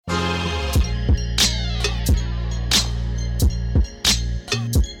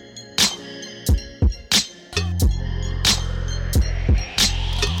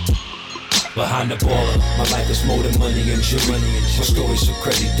behind the baller. My life is more than money and jewelry. My story's so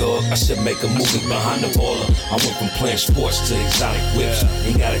crazy, dog. I said make a movie behind the baller. I went from playing sports to exotic whips.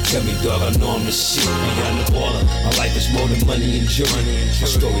 Ain't gotta tell me, dog. I know I'm the shit behind the baller. My life is more than money and jewelry. My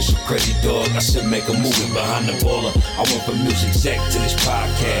story's so crazy, dog. I said make a movie behind the baller. I went from music exec to this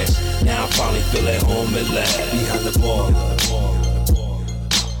podcast. Now I finally feel at home at last. Behind the baller.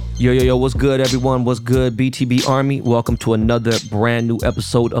 Yo, what's good, everyone? What's good, BTB Army? Welcome to another brand new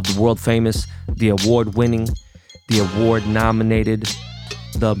episode of the world famous, the award-winning, the award-nominated,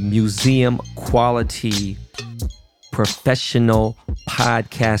 the museum quality professional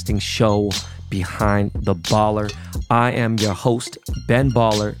podcasting show Behind the Baller. I am your host, Ben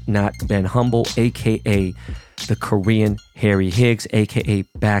Baller, not Ben Humble, a.k.a. the Korean Harry Higgs, a.k.a.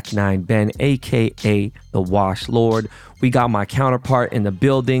 Back Nine Ben, a.k.a. the Wash Lord. We got my counterpart in the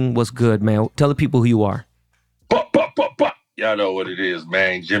building. What's good, man? Tell the people who you are. Y'all know what it is,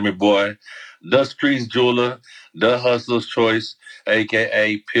 man. JimmyBoi, the Streets Jeweler, the Hustler's Choice,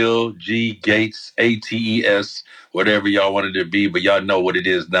 a.k.a. Pill G Gates, ATES, whatever y'all wanted to be, but y'all know what it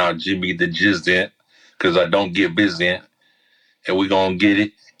is now, Jimmy the Jizzent, because I don't get busy, and we gonna get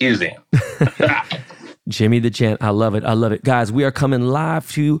it is in. Jimmy the Gent, I love it. I love it. Guys, we are coming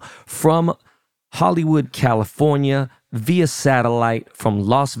live to you from Hollywood, California, via satellite from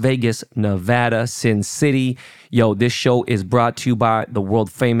Las Vegas, Nevada, Sin City. Yo, this show is brought to you by the world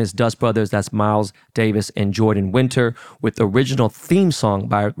famous Dust Brothers. That's Miles Davis and Jordan Winter, with original theme song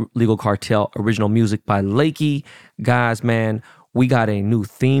by Legal Cartel, original music by Lakey. Guys, man, we got a new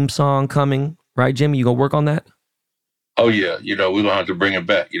theme song coming, right, Jimmy? You gonna work on that? Oh, yeah. We're going to have to bring it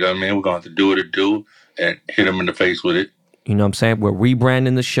back. You know what I mean? We're going to have to do what it do and hit them in the face with it. You know what I'm saying? We're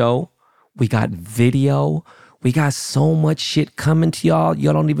rebranding the show. We got video. We got so much shit coming to y'all.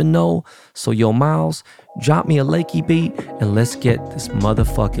 Y'all don't even know. So, yo, Miles, drop me a Lakey beat and let's get this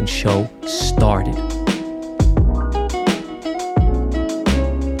motherfucking show started.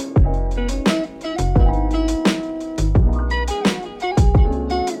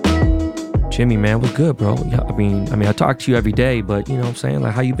 Jimmy, man, what's good, bro? Yeah, I mean, I talk to you every day, but you know what I'm saying?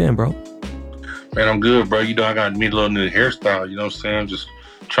 Like, how you been, bro? Man, I'm good, bro. I got me a little new hairstyle, you know what I'm saying? Just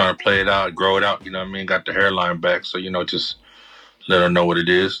trying to play it out, grow it out, you know what I mean? Got the hairline back, so, just let her know what it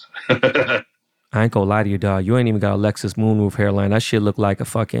is. I ain't gonna lie to you, dog. You ain't even got a Lexus moonroof hairline. That shit look like a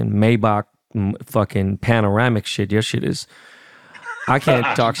fucking Maybach fucking panoramic shit. Your shit is... I can't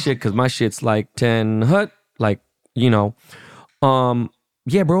talk shit because my shit's like 10 hut. Like,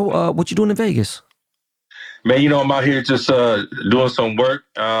 yeah, bro, what you doing in Vegas? Man, I'm out here just doing some work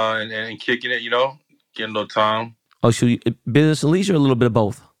and kicking it, getting a little time. Oh, so business and leisure, or a little bit of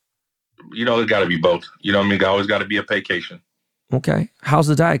both? It got to be both. You know what I mean? Always got to be a vacation. Okay. How's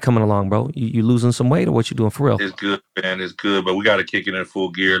the diet coming along, bro? You losing some weight, or what you doing for real? It's good, man. It's good, but we got to kick it in full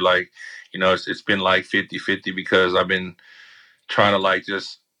gear. Like, it's been like 50-50 because I've been trying to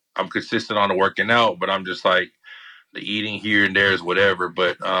I'm consistent on the working out, but I'm just like, the eating here and there is whatever,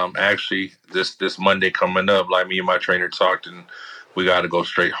 but actually this Monday coming up, like me and my trainer talked, and we got to go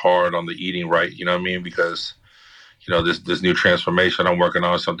straight hard on the eating right. You know what I mean? Because this new transformation I'm working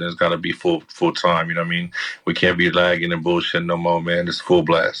on, something that's got to be full time. You know what I mean? We can't be lagging and bullshit no more, man. It's full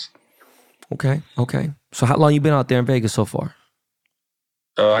blast. Okay. So how long you been out there in Vegas so far?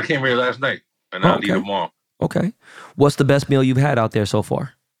 I came here last night, and I'll leave tomorrow. Okay. What's the best meal you've had out there so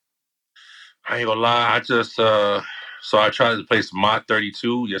far? I ain't gonna lie. I just so I tried the place Mott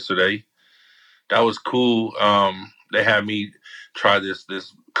 32 yesterday. That was cool. They had me try this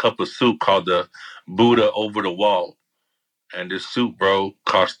cup of soup called the Buddha Over the Wall. And this soup, bro,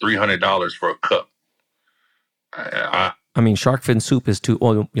 cost $300 for a cup. I mean, shark fin soup is it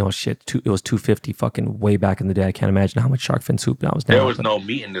was $250 fucking way back in the day. I can't imagine how much shark fin soup that was now. There was no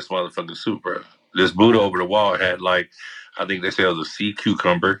meat in this motherfucking soup, bro. This Buddha Over the Wall had I think they said it was a sea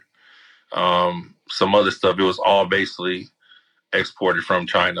cucumber. Some other stuff. It was all basically exported from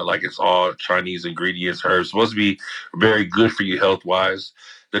China. Like, it's all Chinese ingredients, herbs. It's supposed to be very good for you health wise.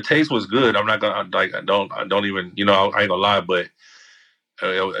 The taste was good. I'm not gonna I don't even I ain't gonna lie, but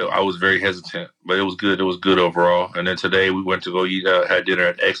I was very hesitant. But it was good. It was good overall. And then today we went to go eat. Had dinner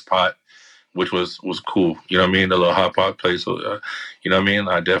at X Pot, which was cool. You know what I mean? The little hot pot place. You know what I mean?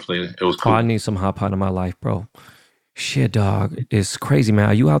 It was cool. I need some hot pot in my life, bro. Shit, dog. It's crazy, man.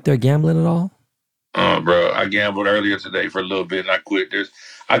 Are you out there gambling at all? Bro, I gambled earlier today for a little bit, and I quit.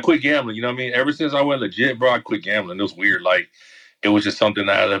 I quit gambling. You know what I mean? Ever since I went legit, bro, I quit gambling. It was weird. Like, it was just something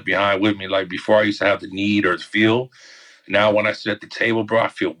that I left behind with me. Like, before I used to have the need or the feel. Now, when I sit at the table, bro, I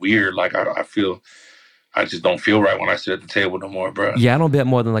feel weird. Like, I just don't feel right when I sit at the table no more, bro. Yeah, I don't bet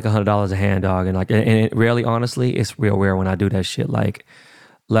more than like $100 a hand, dog. And it rarely, honestly, it's real rare when I do that shit. Like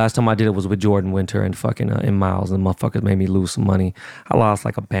Last time I did it was with Jordan Winter and fucking and Miles, and the motherfuckers made me lose some money. I lost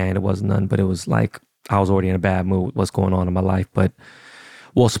like a band. It wasn't none, but it was like I was already in a bad mood with what's going on in my life. But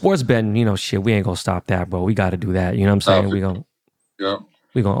well, sports betting, you know, shit, we ain't gonna stop that, bro. We got to do that. You know what I'm saying? Yeah.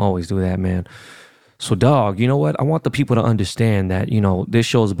 We gonna always do that, man. So, dog, you know what? I want the people to understand that, you know, this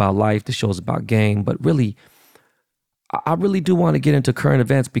show's about life, this show's about game, but really, I really do want to get into current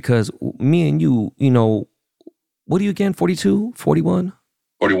events because me and you know, what are you again? 42, 41?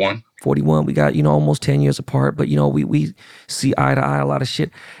 41. 41. We got, you know, almost 10 years apart, but, you know, we see eye to eye a lot of shit.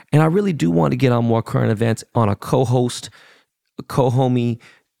 And I really do want to get on more current events on a co-host, a co-homie,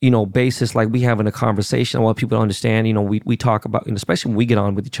 you know, basis, like we having a conversation. I want people to understand, you know, we talk about, and especially when we get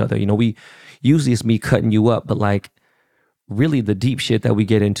on with each other, you know, usually it's me cutting you up, but like really the deep shit that we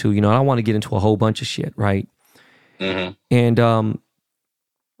get into, you know, I want to get into a whole bunch of shit, right? Mm-hmm. And,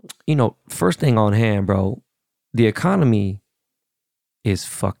 you know, first thing on hand, bro, the economy is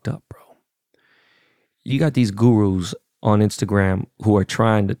fucked up, bro. You got these gurus on Instagram who are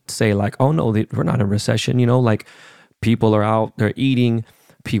trying to say like, oh no, we're not in recession, you know, like people are out, they're eating,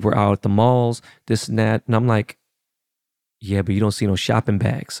 people are out at the malls, this and that. And I'm like, yeah, but you don't see no shopping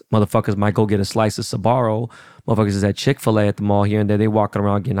bags. Motherfuckers might go get a slice of Sbarro. Motherfuckers is at Chick-fil-A at the mall here and there. They walking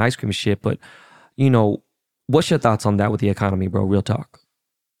around getting ice cream and shit. But, you know, what's your thoughts on that with the economy, bro? Real talk.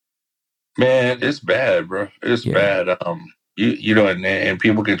 Man, it's bad, bro. It's Yeah. bad. You know, and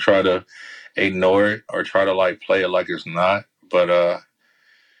people can try to ignore it or try to like play it like it's not. But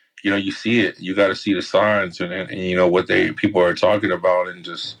you know, you see it. You got to see the signs and you know what people are talking about and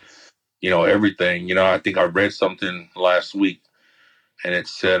just you know everything. You know, I think I read something last week and it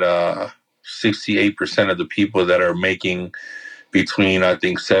said 68% of the people that are making between I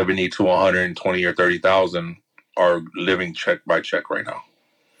think 70 to 120 or 30,000 are living check by check right now.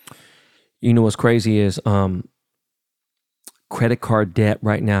 You know what's crazy is credit card debt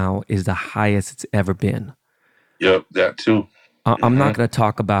right now is the highest it's ever been. Yep, that too. I'm not going to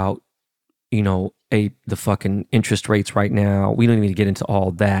talk about, you know, the fucking interest rates right now. We don't even get into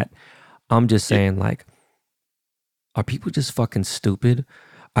all that. I'm just saying, like, are people just fucking stupid?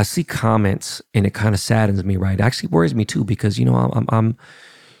 I see comments and it kind of saddens me, right? It actually worries me too because, you know, I'm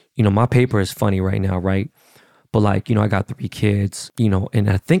you know, my paper is funny right now, right? But like, you know, I got 3 kids, you know, and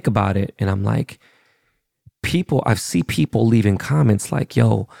I think about it and I'm like, I see people leaving comments like,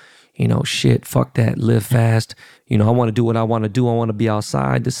 yo, you know, shit, fuck that, live fast. You know, I want to do what I want to do. I want to be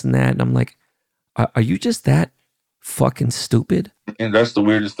outside, this and that. And I'm like, are you just that fucking stupid? And that's the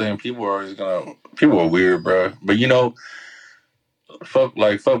weirdest thing. People are weird, bro. But you know, fuck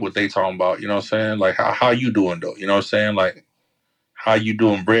what they talking about. You know what I'm saying? Like, how you doing though? You know what I'm saying? Like, how you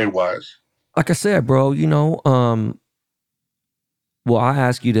doing bread wise? Like I said, bro, you know, well, I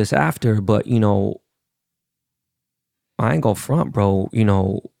ask you this after, but you know, I ain't gonna front, bro. You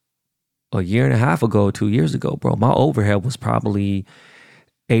know, a year and a half ago, 2 years ago, bro, my overhead was probably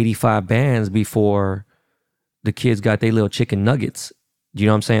 85 bands before the kids got their little chicken nuggets. You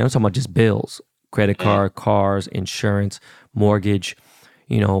know what I'm saying? I'm talking about just bills, credit card, cars, insurance, mortgage,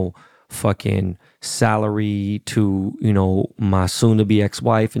 you know, fucking salary to, you know, my soon to be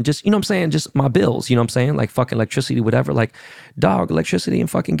ex-wife and just, you know what I'm saying? Just my bills, you know what I'm saying? Like fucking electricity, whatever. Like, dog, electricity and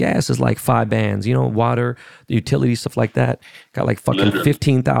fucking gas is like 5 bands, you know, water, the utility, stuff like that. Got like fucking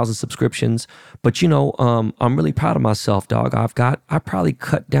 15,000 subscriptions. But, you know, I'm really proud of myself, dog. I probably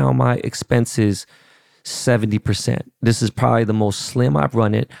cut down my expenses 70%. This is probably the most slim I've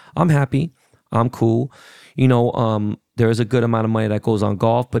run it. I'm happy. I'm cool. You know, there is a good amount of money that goes on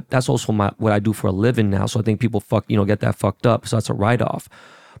golf, but that's also what I do for a living now. So I think people get that fucked up. So that's a write-off.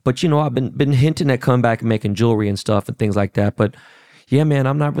 But you know, I've been hinting at coming back and making jewelry and stuff and things like that. But yeah, man,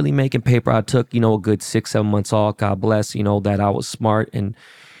 I'm not really making paper. I took, you know, a good 6-7 months off. God bless, you know, that I was smart and,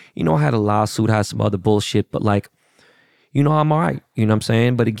 you know, I had a lawsuit, had some other bullshit, but like, you know, I'm all right. You know what I'm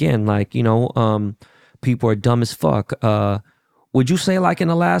saying? But again, like, you know, people are dumb as fuck. Would you say like in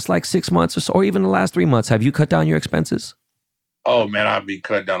the last like 6 months or so, or even the last 3 months, have you cut down your expenses? Oh man, I've been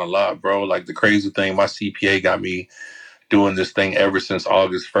cut down a lot, bro. Like the crazy thing, my CPA got me doing this thing ever since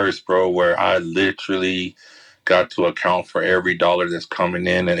August 1st, bro, where I literally got to account for every dollar that's coming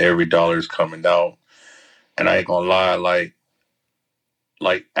in and every dollar is coming out. And I ain't gonna lie,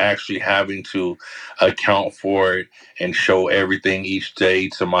 like actually having to account for it and show everything each day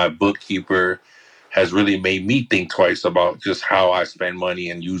to my bookkeeper has really made me think twice about just how I spend money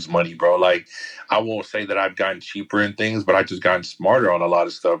and use money, bro. Like, I won't say that I've gotten cheaper in things, but I just gotten smarter on a lot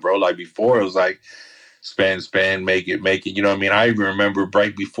of stuff, bro. Like before, it was like spend, make it. You know what I mean? I even remember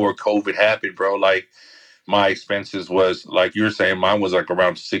right before COVID happened, bro. Like my expenses was like you were saying, mine was like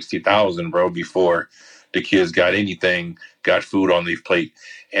around 60,000, bro. Before the kids got anything, got food on their plate.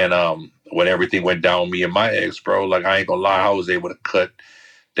 And when everything went down with me and my ex, bro, like I ain't gonna lie, I was able to cut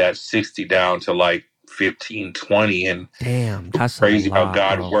that 60 down to like 15, 20. And damn, that's crazy a how lot,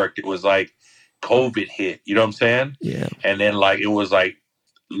 God bro. worked. It was like COVID hit, you know what I'm saying? Yeah. And then like it was like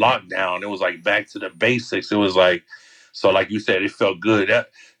lockdown. It was like back to the basics. It was like, so like you said, it felt good.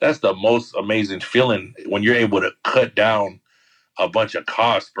 That's the most amazing feeling when you're able to cut down a bunch of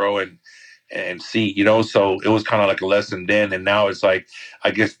costs, bro, and see, you know. So it was kind of like a lesson then, and now it's like,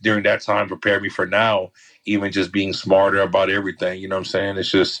 I guess during that time prepared me for now, even just being smarter about everything. You know what I'm saying?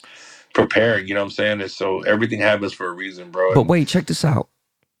 It's just preparing. You know what I'm saying? It's so everything happens for a reason, bro. But wait, check this out.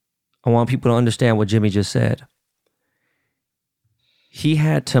 I want people to understand what Jimmy just said. He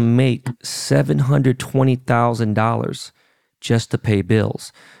had to make $720,000 just to pay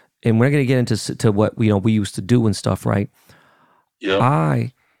bills. And we're going to get into what we used to do and stuff, right? Yeah.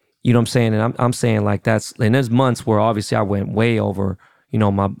 You know what I'm saying? And I'm saying like and there's months where obviously I went way over,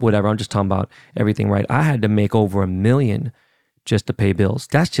 my whatever. I'm just talking about everything, right? I had to make over $1 million just to pay bills.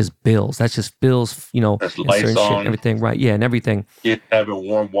 That's just bills. That's just bills, That's and lights certain shit, on. everything, right? Yeah, and everything. Kids having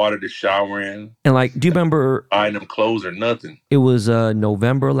warm water to shower in. And like, do you remember buying them clothes or nothing? It was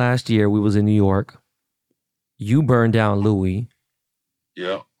November last year. We was in New York. You burned down Louis.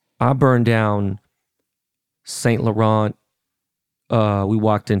 Yeah. I burned down Saint Laurent. We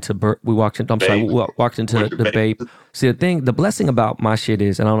walked into the Bape. See, the blessing about my shit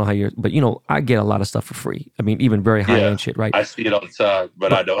is, and I don't know how you're, but I get a lot of stuff for free. I mean, even very high end shit, right? I see it all the time,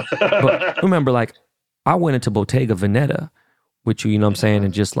 but I don't. But remember, like, I went into Bottega Veneta with you, you know what I'm saying?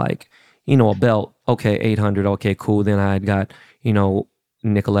 And just like, a belt, okay, 800, okay, cool. Then I had got,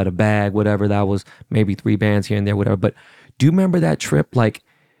 Nicoletta bag, whatever that was, maybe 3 bands here and there, whatever. But do you remember that trip? Like,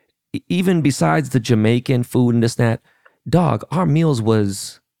 even besides the Jamaican food and this, that, dog, our meals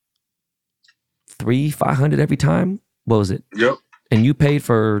was $300-500 every time. What was it? Yep. And you paid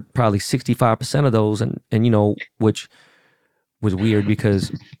for probably 65% of those, and which was weird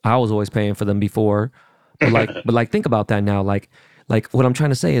because I was always paying for them before. But like think about that now. Like what I'm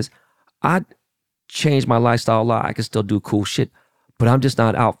trying to say is, I changed my lifestyle a lot. I can still do cool shit, but I'm just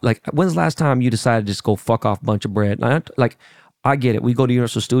not out. Like, when's the last time you decided to just go fuck off a bunch of bread? I get it. We go to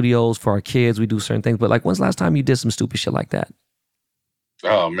Universal Studios for our kids. We do certain things. But like, when's the last time you did some stupid shit like that?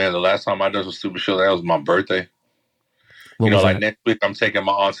 Oh man, the last time I did some stupid shit, that was my birthday. Next week I'm taking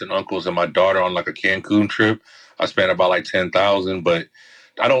my aunts and uncles and my daughter on like a Cancun trip. I spent about like $10,000, but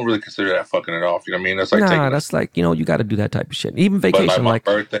I don't really consider that fucking it off. You know what I mean? That's like that's like, you got to do that type of shit. Even vacation, but like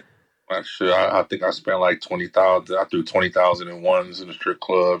my birthday. I think I spent like $20,000. I threw $20,000 in ones in the strip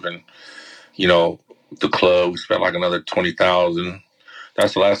club, and the club, we spent like another $20,000.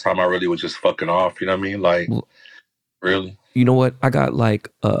 That's the last time I really was just fucking off. You know what I mean? Like, really. You know what? I got like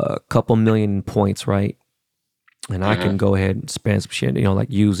a couple million points, right? And I can go ahead and spend some shit, like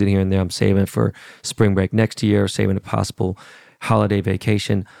use it here and there. I'm saving for spring break next year, saving a possible holiday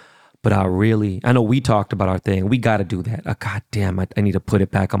vacation. But I know we talked about our thing. We got to do that. God damn, I need to put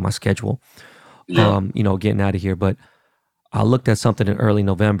it back on my schedule. Yeah. Getting out of here. But I looked at something in early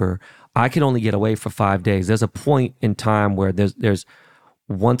November. I can only get away for 5 days. There's a point in time where there's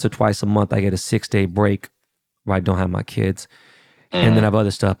once or twice a month I get a 6-day break where I don't have my kids. And then I have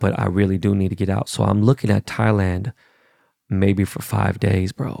other stuff, but I really do need to get out. So I'm looking at Thailand maybe for 5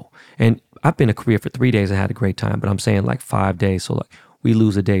 days, bro. And I've been to Korea for 3 days and had a great time, but I'm saying like 5 days. So like we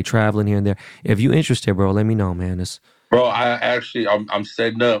lose a day traveling here and there. If you interested, bro, let me know, man. Bro, I'm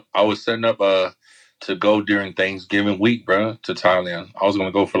setting up. I was setting up to go during Thanksgiving week, bro, to Thailand. I was going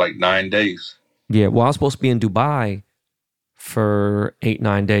to go for like 9 days. Yeah, well, I was supposed to be in Dubai for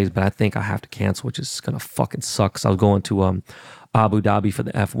 8-9 days, but I think I have to cancel, which is going to fucking suck. So I was going to Abu Dhabi for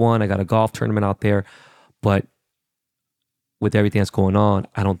the F1. I got a golf tournament out there, but with everything that's going on,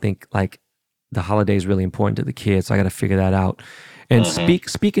 I don't think like the holiday is really important to the kids. So I got to figure that out. And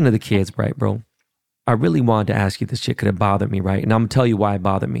speaking of the kids, right, bro, I really wanted to ask you this shit. Could it bother me, right? And I'm gonna tell you why it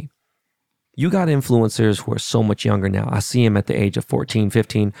bothered me. You got influencers who are so much younger now. I see them at the age of 14,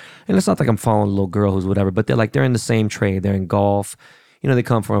 15, and it's not like I'm following a little girl who's whatever, but they're in the same trade. They're in golf. They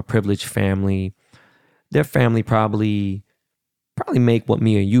come from a privileged family. Their family probably make what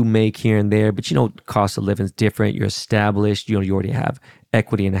me or you make here and there, but cost of living is different. You're established. You already have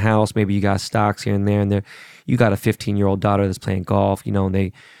equity in the house. Maybe you got stocks here and there and there. You got a 15-year-old daughter that's playing golf.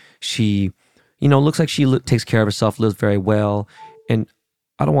 And she looks like she takes care of herself, lives very well. And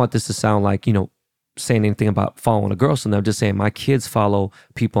I don't want this to sound like saying anything about following a girl. So I'm just saying my kids follow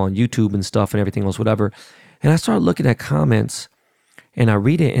people on YouTube and stuff and everything else, whatever. And I started looking at comments and I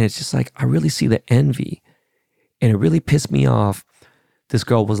read it, and it's just like I really see the envy, and it really pissed me off this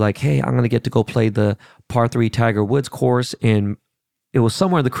girl was like, hey, I'm going to get to go play the par 3 Tiger Woods course in, it was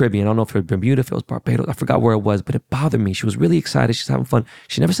somewhere in the Caribbean. I don't know if it was Bermuda, if it was Barbados. I forgot where it was, but it bothered me. She was really excited. She's having fun.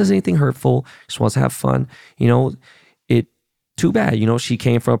 She never says anything hurtful. She just wants to have fun. It, too bad. She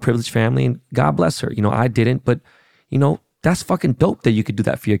came from a privileged family and God bless her. I didn't, but, that's fucking dope that you could do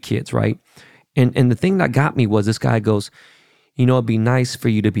that for your kids, right? And the thing that got me was this guy goes, it'd be nice for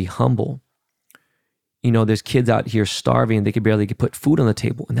you to be humble. There's kids out here starving. They could barely put food on the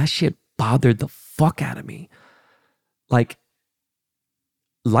table. And that shit bothered the fuck out of me. Like,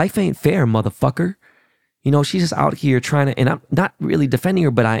 life ain't fair, motherfucker. She's just out here trying to, and I'm not really defending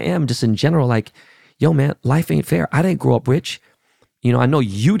her, but I am just in general like, yo, man, life ain't fair. I didn't grow up rich. I know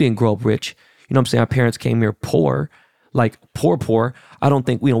you didn't grow up rich. What I'm saying? Our parents came here poor, like poor. I don't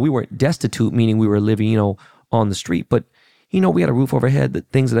think, we weren't destitute, meaning we were living, on the street, but we had a roof overhead, the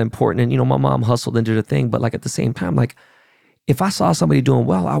things that are important. And, my mom hustled and did her thing. But like at the same time, like if I saw somebody doing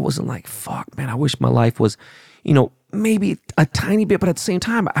well, I wasn't like, fuck, man, I wish my life was, maybe a tiny bit. But at the same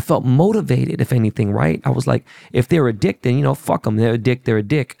time, I felt motivated, if anything, right? I was like, if they're a dick, then, fuck them. They're a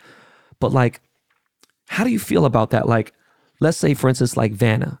dick. But like, how do you feel about that? Like, let's say, for instance, like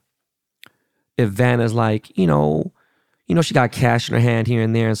Vanna. If Vanna's like, she got cash in her hand here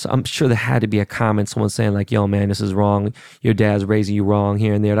and there. And so I'm sure there had to be a comment, someone saying like, yo, man, this is wrong. Your dad's raising you wrong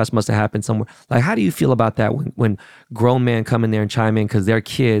here and there. That must have happened somewhere. Like, how do you feel about that when grown men come in there and chime in because their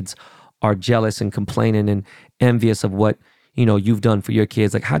kids are jealous and complaining and envious of what, you've done for your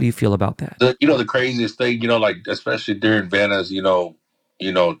kids? Like, how do you feel about that? The craziest thing, like, especially during Vanna's,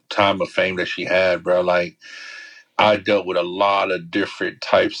 time of fame that she had, bro, like, I dealt with a lot of different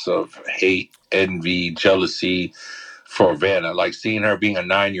types of hate, envy, jealousy for Vanna, like seeing her being a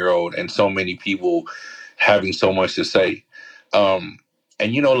 9-year-old and so many people having so much to say. And,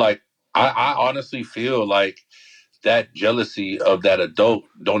 like, I honestly feel like that jealousy of that adult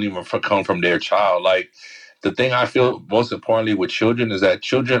don't even come from their child. Like, the thing I feel most importantly with children is that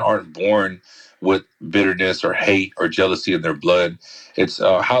children aren't born with bitterness or hate or jealousy in their blood. It's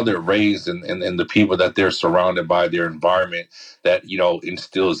how they're raised and the people that they're surrounded by, their environment that,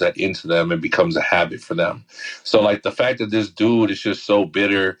 instills that into them and becomes a habit for them. So like the fact that this dude is just so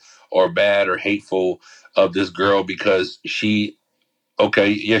bitter or bad or hateful of this girl because she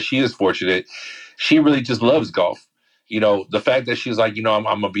is fortunate. She really just loves golf. The fact that she's like, I'm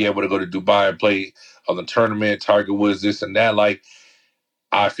going to be able to go to Dubai and play on the tournament, Tiger Woods, this and that. Like,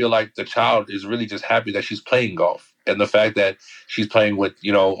 I feel like the child is really just happy that she's playing golf. And the fact that she's playing with,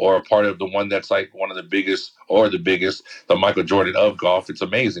 or a part of the one that's like one of the biggest or the biggest, the Michael Jordan of golf, it's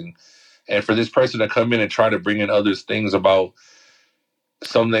amazing. And for this person to come in and try to bring in other things about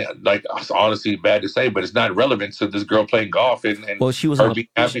something like, it's honestly bad to say, but it's not relevant to this girl playing golf and well, she was her being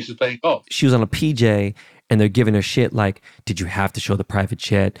happy she's playing golf. She was on a PJ and they're giving her shit like, did you have to show the private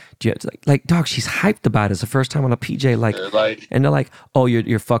jet? Do you have to, like, dog, she's hyped about it. It's the first time on a PJ, and they're like, oh,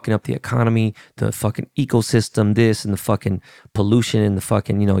 you're fucking up the economy, the fucking ecosystem, this and the fucking pollution and the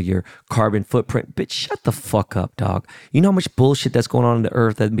fucking, your carbon footprint. Bitch, shut the fuck up, dog. You know how much bullshit that's going on in the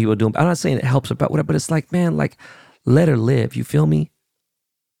earth that people are doing? I'm not saying it helps about whatever, but it's like, man, like, let her live. You feel me?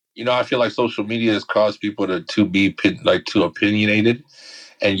 I feel like social media has caused people to be like too opinionated.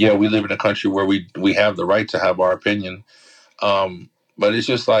 And yeah, we live in a country where we have the right to have our opinion. But it's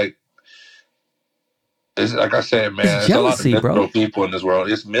just like, it's like I said, man, it's jealousy, there's a lot of miserable bro. people in this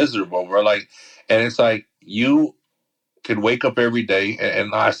world. It's miserable, bro. Like, and it's like you can wake up every day,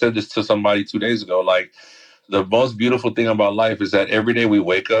 and I said this to somebody 2 days ago. Like, the most beautiful thing about life is that every day we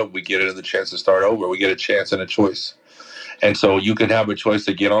wake up, we get another chance to start over. We get a chance and a choice. And so you can have a choice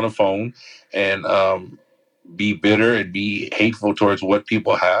to get on a phone and be bitter and be hateful towards what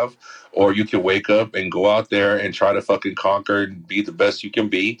people have, or you can wake up and go out there and try to fucking conquer and be the best you can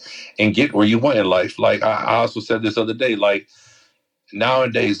be and get where you want in life. Like I also said this other day, like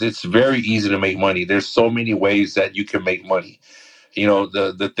nowadays it's very easy to make money. There's so many ways that you can make money.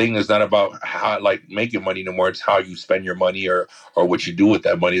 The thing is not about how like making money anymore. It's how you spend your money or what you do with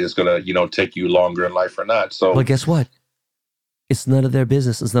that money that's gonna, take you longer in life or not. So, but guess what? It's none of their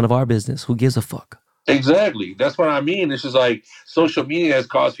business. It's none of our business. Who gives a fuck? Exactly. That's what I mean. It's just like social media has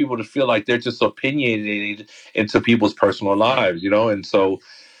caused people to feel like they're just opinionated into people's personal lives, and so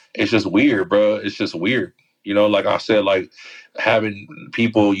it's just weird, bro. It's just weird. Like I said, like having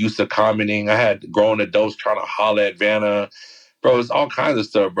people used to commenting. I had grown adults trying to holler at Vanna. Bro, it's all kinds of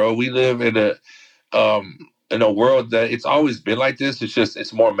stuff, bro. We live in a world that it's always been like this. It's just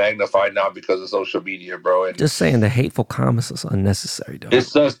it's more magnified now because of social media, bro. And just saying the hateful comments is unnecessary, though. It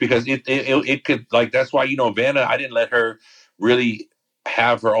sucks because it could, like, that's why Vanna, I didn't let her really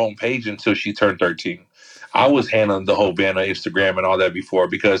have her own page until she turned 13. I was handling the whole ban on Instagram and all that before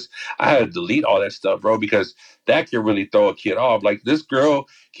because I had to delete all that stuff, bro, because that can really throw a kid off. Like, this girl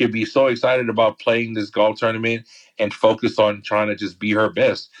can be so excited about playing this golf tournament and focus on trying to just be her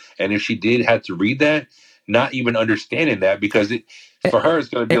best. And if she did have to read that, not even understanding that, because it And, for her it's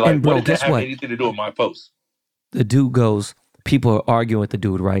going to be like, and what bro, did that guess have what? anything to do with my post? The dude goes, people are arguing with the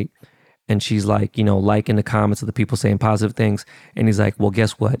dude, right? And she's like, liking the comments of the people saying positive things. And he's like, well,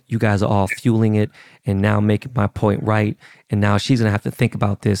 guess what? You guys are all fueling it and now making my point right. And now she's gonna have to think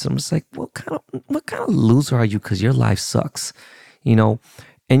about this. I'm just like, what kind of loser are you? Because your life sucks, you know.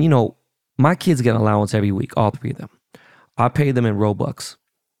 And my kids get an allowance every week, all three of them. I pay them in Robux.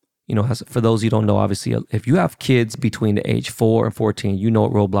 For those you don't know, obviously, if you have kids between the age 4 and 14, you know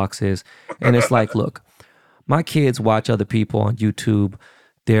what Roblox is. And it's like, look, my kids watch other people on YouTube.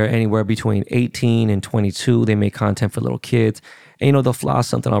 They're anywhere between 18 and 22. They make content for little kids. And, they'll flash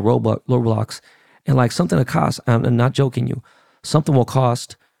something on Roblox. And like something that costs, I'm not joking you, something will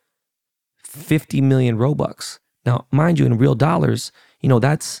cost 50 million Robux. Now, mind you, in real dollars,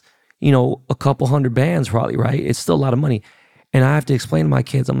 that's, a couple hundred bands probably, right? It's still a lot of money. And I have to explain to my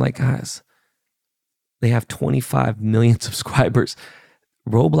kids, I'm like, guys, they have 25 million subscribers.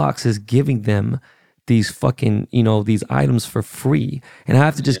 Roblox is giving them these fucking, these items for free. And I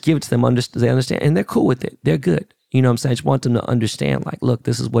have to just give it to them. They understand. And they're cool with it. They're good. You know what I'm saying? I just want them to understand, like, look,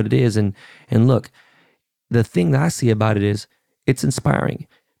 this is what it is. And look, the thing that I see about it is it's inspiring.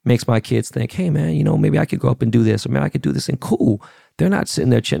 Makes my kids think, hey, man, maybe I could grow up and do this. Or maybe I could do this. And cool. They're not sitting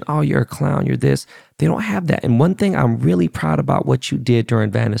there chin, oh, you're a clown, you're this. They don't have that. And one thing I'm really proud about what you did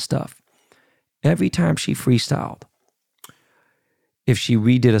during Vanna's stuff, every time she freestyled, if she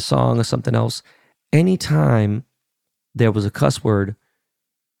redid a song or something else, anytime there was a cuss word,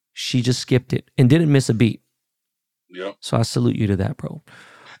 she just skipped it and didn't miss a beat. Yep. So I salute you to that, bro.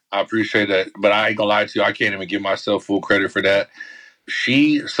 I appreciate that. But I ain't gonna lie to you, I can't even give myself full credit for that.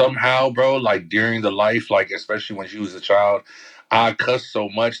 She somehow, bro, like during the life, like especially when she was a child, I cussed so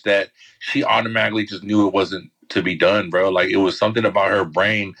much that she automatically just knew it wasn't to be done, bro. Like it was something about her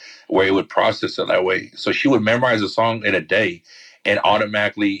brain where it would process it that way. So she would memorize a song in a day and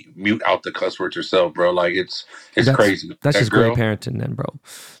automatically mute out the cuss words herself, bro. Like it's crazy. That's That just girl, great parenting then, bro.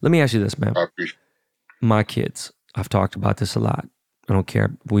 Let me ask you this, man. I appreciate My kids, I've talked about this a lot. I don't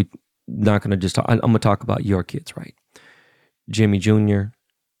care. We're not going to just talk. I'm going to talk about your kids, right? Jimmy Jr.,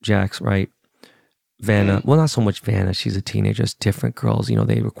 Jax, right? Vanna, well, not so much Vanna. She's a teenager. It's different girls.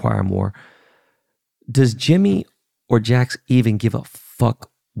 They require more. Does Jimmy or Jax even give a fuck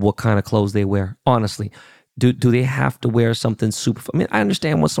what kind of clothes they wear? Honestly, do they have to wear something super? I mean, I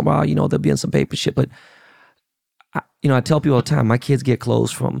understand once in a while, they'll be in some paper shit, but I tell people all the time, my kids get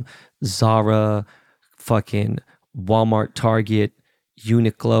clothes from Zara, fucking Walmart, Target,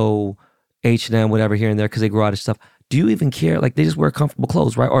 Uniqlo, H&M, whatever here and there because they grow out of stuff. Do you even care? Like they just wear comfortable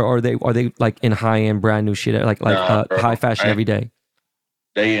clothes, right? Or are they like in high end, brand new shit, like high fashion every day?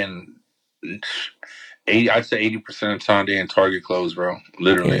 They in 80. I'd say 80% of the time they in Target clothes, bro.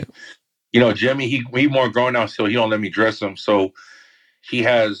 Literally. Yeah. Jimmy, he more grown now, so he don't let me dress him. So he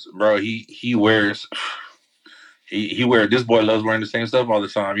has, bro. He wears. He wear. This boy loves wearing the same stuff all the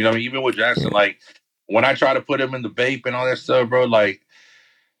time. You know what I mean? Even with Jackson, Yeah. like when I try to put him in the vape and all that stuff, bro, like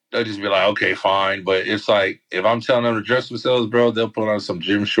they'll just be like, okay, fine. But it's like if I'm telling them to dress themselves, bro, they'll put on some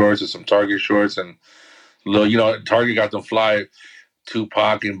gym shorts or some Target shorts and little. Target got them fly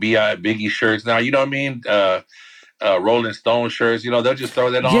Tupac and Bi Biggie shirts. Now you know what I mean. Rolling Stone shirts. They'll just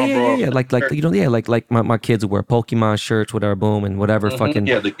throw that on, bro. Yeah. Like my kids wear Pokemon shirts, whatever, boom, and whatever fucking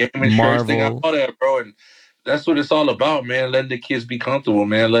Yeah, the gaming shirts, they got Marvel. all that, bro. And that's what it's all about, man. Letting the kids be comfortable,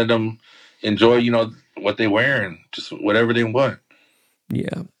 man. Let them enjoy, what they wearing, just whatever they want.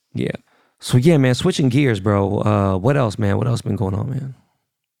 Yeah. So yeah, man, switching gears, bro. What else, man? What else been going on, man?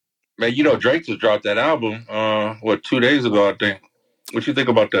 Man, Drake just dropped that album, 2 days ago, I think. What you think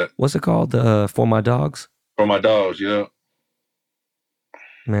about that? What's it called? For My Dogs? For My Dogs, yeah.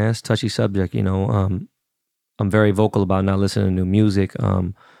 Man, it's a touchy subject, I'm very vocal about not listening to new music.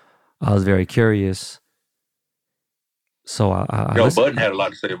 I was very curious. So Budden had a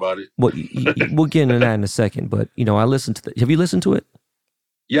lot to say about it. Well, we'll get into that in a second, but I listened to have you listened to it?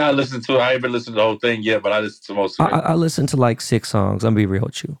 Yeah, I listened to it. I haven't listened to the whole thing yet, but I listened to most of it. I listened to like 6 songs. I'm gonna be real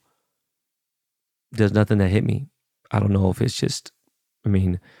with you. There's nothing that hit me. I don't know if it's just,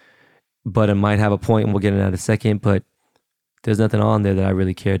 but it might have a point, and we'll get into that in a second. But there's nothing on there that I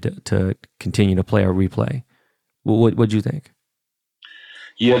really cared to continue to play or replay. What'd you think?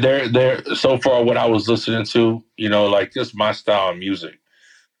 Yeah, they're so far what I was listening to, like just my style of music.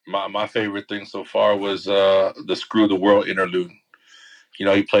 My favorite thing so far was the Screw the World interlude. You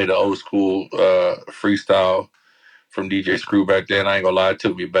know, he played the old school freestyle from DJ Screw back then. I ain't gonna lie, it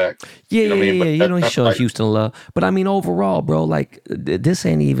took me back. Yeah, You know what I mean? yeah, But yeah. You know, he's that's showing like, Houston love. But I mean, overall, bro, like this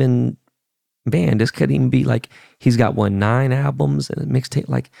ain't even, man, this could even be like, he's got 9 albums and a mixtape.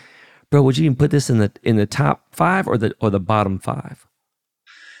 Like, bro, would you even put this in the top 5 or the bottom 5?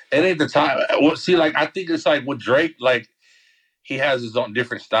 it ain't the time. Well, see, like I think it's like with Drake, like he has his own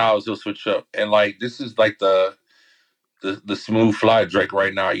different styles. He'll switch up, and like this is like the smooth fly Drake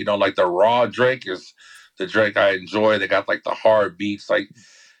right now. You know, like the raw Drake is the Drake I enjoy. They got like the hard beats. Like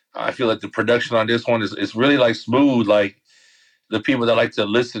I feel like the production on this one is really like smooth. Like the people that like to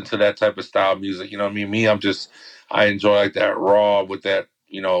listen to that type of style music. You know what I mean? Me, I enjoy like that raw with that.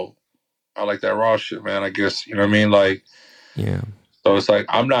 You know, I like that raw shit, man. I guess you know what I mean. Like Yeah. so, it's like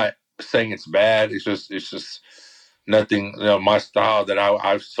I'm not saying it's bad. It's just nothing. You know, my style that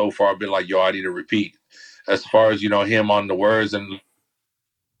I've so far been like, yo, I need to repeat. As far as you know, him on the words and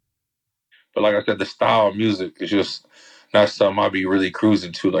but like I said, the style of music is just not something I'll be really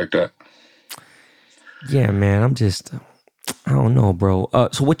cruising to like that. Yeah, man. I don't know, bro.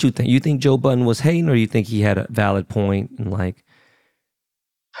 So what you think? You think Joe Budden was hating, or you think he had a valid point and like?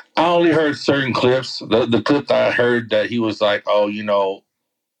 I only heard certain clips. The clip that I heard that he was like, oh,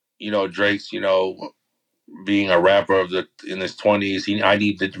 Drake's, being a rapper in his 20s. I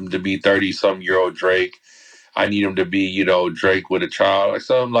need him to be 30-some-year-old Drake. I need him to be, Drake with a child. Like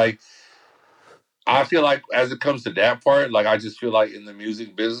something like I feel like as it comes to that part, like I just feel like in the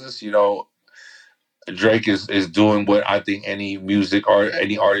music business, Drake is doing what I think any music or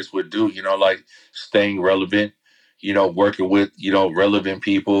any artist would do, like staying relevant, working with, relevant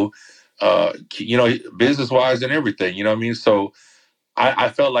people, business wise and everything, you know what I mean? So I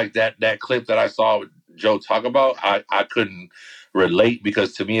felt like that clip that I saw Joe talk about, I couldn't relate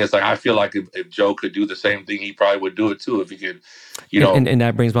because to me, it's like, I feel like if Joe could do the same thing, he probably would do it too. If he could, And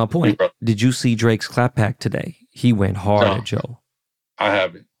that brings my point. Did you see Drake's clapback today? He went hard at Joe. I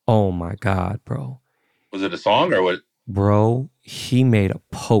haven't. Oh my God, bro. Was it a song or what? Bro, he made a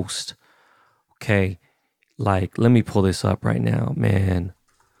post. Okay. Like, let me pull this up right now, man.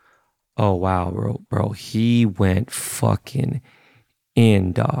 Oh wow, bro. He went fucking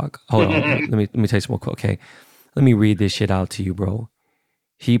in, dog. Hold on. let me tell you some more. Okay. Let me read this shit out to you, bro.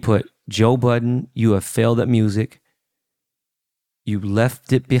 He put, Joe Budden, you have failed at music. You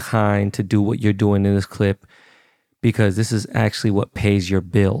left it behind to do what you're doing in this clip because this is actually what pays your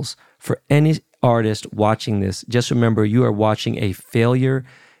bills. For any artist watching this, just remember you are watching a failure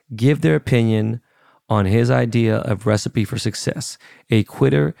give their opinion on his idea of recipe for success. A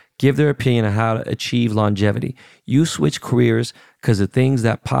quitter give their opinion on how to achieve longevity. You switch careers because the things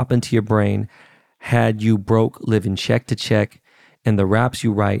that pop into your brain had you broke living check to check, and the raps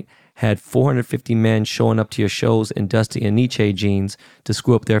you write had 450 men showing up to your shows in Dusty and Nietzsche jeans to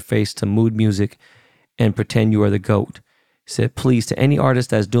screw up their face to mood music and pretend you are the GOAT. He said, please, to any artist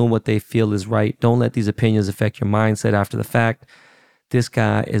that's doing what they feel is right, don't let these opinions affect your mindset after the fact. This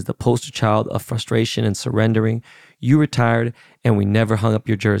guy is the poster child of frustration and surrendering. You retired and we never hung up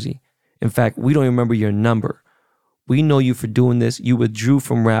your jersey. In fact, we don't even remember your number. We know you for doing this. You withdrew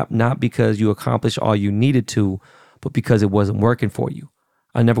from rap not because you accomplished all you needed to, but because it wasn't working for you.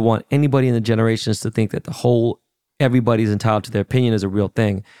 I never want anybody in the generations to think that the whole everybody's entitled to their opinion is a real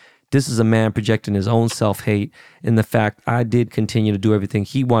thing. This is a man projecting his own self-hate and the fact I did continue to do everything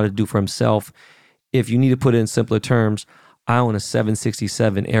he wanted to do for himself. If you need to put it in simpler terms, I own a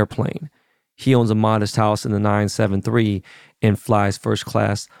 767 airplane. He owns a modest house in the 973 and flies first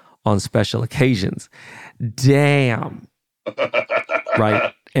class on special occasions. Damn.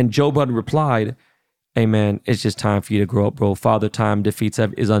 Right? And Joe Budden replied, hey man, it's just time for you to grow up, bro. Father Time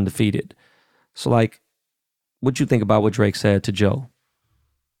is undefeated. So like, what you think about what Drake said to Joe?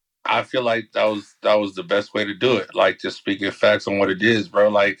 I feel like that was the best way to do it. Like just speaking facts on what it is, bro.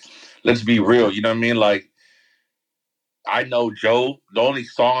 Like, let's be real. You know what I mean? Like, I know Joe. The only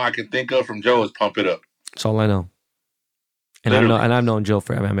song I can think of from Joe is "Pump It Up." That's all I know. And Literally. I've known Joe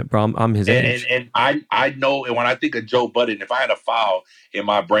forever. I mean, bro, I'm his age. And I know. And when I think of Joe Budden, if I had a file in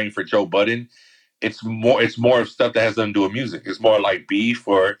my brain for Joe Budden, it's more of stuff that has nothing to do with music. It's more like beef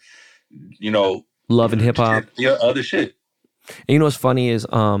or love and hip hop. Yeah, other shit. And you know what's funny is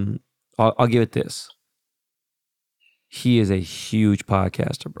I'll give it this. He is a huge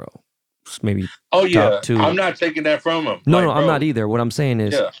podcaster, bro. Maybe top 2. I'm not taking that from him. No, I'm not either. What I'm saying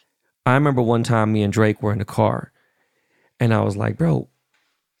is, I remember one time me and Drake were in the car, and I was like, bro,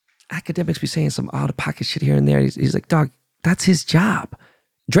 academics be saying some out of pocket shit here and there. He's like, dog, that's his job.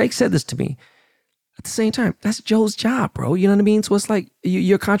 Drake said this to me. At the same time, that's Joe's job, bro. You know what I mean? So it's like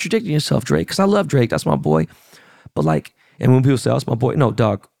you're contradicting yourself, Drake, because I love Drake. That's my boy. But like, And when people say, "Oh, that's my boy," no,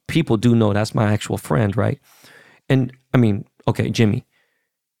 dog. People do know that's my actual friend, right? And I mean, okay, Jimmy,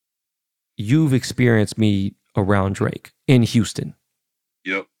 you've experienced me around Drake in Houston.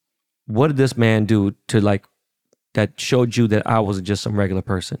 Yep. What did this man do to like that showed you that I wasn't just some regular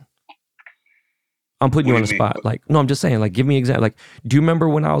person? I'm putting What you do on you the mean? spot. Like, no, I'm just saying, like, give me an example. Like, do you remember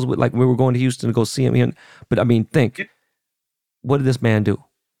when I was with, like, we were going to Houston to go see him? But I mean, think, Yeah, what did this man do?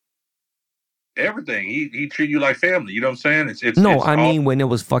 everything. He treat you like family. You know what I'm saying? No, It's I all mean, when there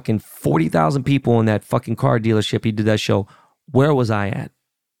was fucking 40,000 people in that fucking car dealership, he did that show. Where was I at?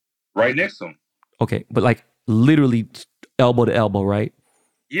 right next to him. Okay, but like literally elbow to elbow, right?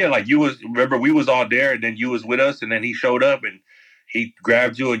 Yeah, like you was remember we was all there and then you was with us and then he showed up and he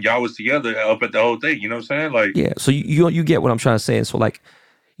grabbed you and y'all was together up at the whole thing. You know what I'm saying? Like Yeah. So you get what I'm trying to say. And so like,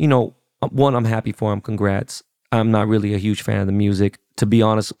 one, I'm happy for him. Congrats. I'm not really a huge fan of the music. To be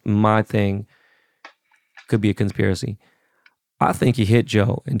honest, my thing could be a conspiracy. I think he hit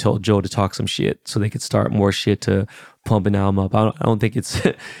Joe and told Joe to talk some shit so they could start more shit to pump an album up. I don't think it's,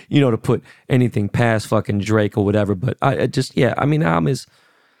 to put anything past fucking Drake or whatever. But I just, yeah, I mean, the album is,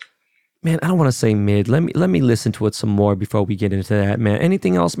 man, I don't want to say mid. Let me listen to it some more before we get into that, man.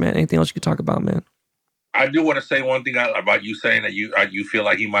 Anything else, man? Anything else you could talk about, man? I do want to say one thing about you saying that you feel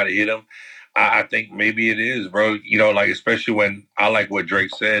like he might have hit him. I think maybe it is, bro. You know, like especially when I like what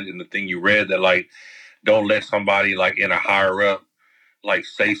Drake said and the thing you read that like don't let somebody like in a higher up like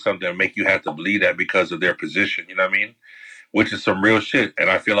say something and make you have to believe that because of their position. You know what I mean? Which is some real shit. And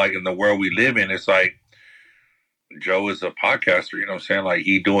I feel like in the world we live in, it's like Joe is a podcaster. You know what I'm saying? Like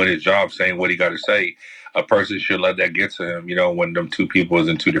he doing his job, saying what he got to say. A person should let that get to him. You know, when them two people is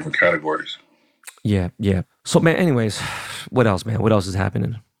in two different categories. Yeah, yeah. So, man, anyways, what else, man? What else is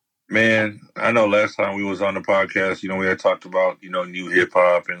happening? Man, I know last time we was on the podcast, we had talked about, new hip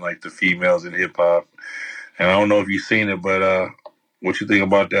hop and like the females in hip hop. And I don't know if you've seen it, but what you think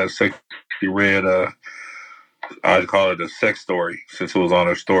about that sexy red I'd call it a sex story since it was on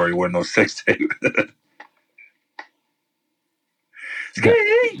her story, wasn't no sex tape.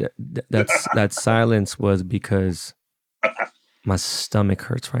 That that silence was because my stomach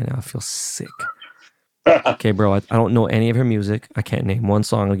hurts right now. I feel sick. Okay, bro, I don't know any of her music. I can't name one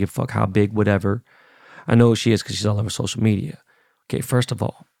song. I don't give a fuck how big, whatever. I know who she is because she's all over social media. Okay, first of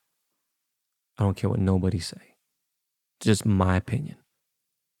all, I don't care what nobody say. It's just my opinion.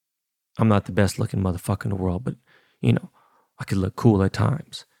 I'm not the best looking motherfucker in the world, but I could look cool at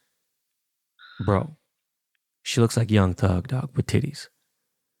times. Bro, she looks like Young Thug, dog, with titties.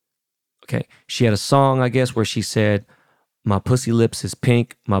 Okay, she had a song, I guess, where she said, "My pussy lips is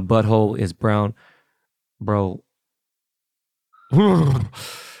pink, my butthole is brown." Bro, dog,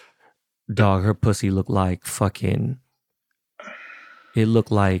 her pussy looked like fucking. It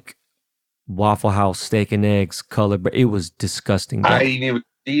looked like Waffle House steak and eggs color, but it was disgusting, I dog. didn't even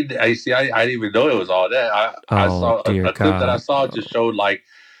see. I didn't even know it was all that. I Oh saw dear a clip that I God, saw bro. just showed like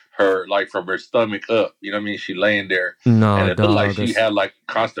her like from her stomach up. You know what I mean? She laying there, and No, it looked like dog. she had like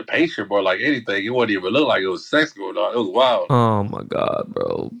constipation or like anything. It wouldn't even look like it was sex going on. It was wild. Oh my God,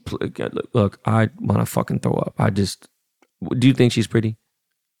 bro. Look, I want to fucking throw up. Do you think she's pretty?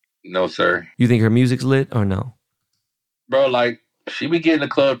 No, sir, You think her music's lit or no? bro. Like she be getting the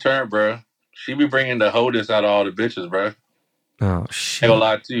club turned, bro. She be bringing the holders out of all the bitches, bro. Oh I ain't gonna shit.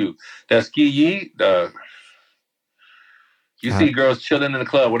 lie to you. That ski yee, you I, see girls chilling in the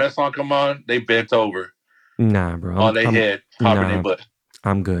club. When that song come on, they bent over nah, bro. on their head, popping their Nah. butt.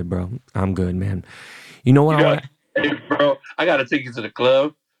 I'm good, bro. I'm good, man. You know what You I know, want to? hey, bro, I got to take you to the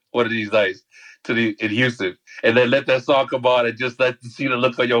club one of these nights in Houston, and then let that song come on and just let you see the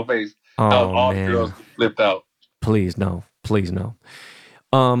look on your face. How Oh all the man, girls flipped out. please no, please no.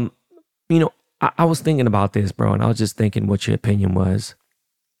 Um, I was thinking about this, bro, and I was just thinking what your opinion was.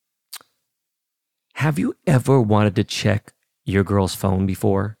 Have you ever wanted to check your girl's phone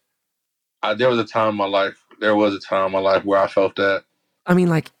before? There was a time in my life. There was a time in my life where I felt that. I mean,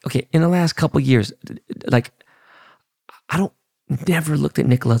 like, okay, in the last couple years, like, I don't never looked at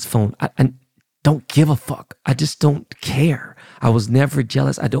Nicola's phone. I don't give a fuck. I just don't care. I was never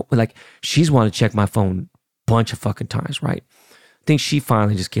jealous. I don't like. She's wanted to check my phone a bunch of fucking times, right? I think she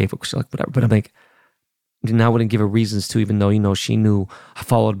finally just gave up. She's like, whatever. But I'm like, and I wouldn't give her reasons to, even though she knew I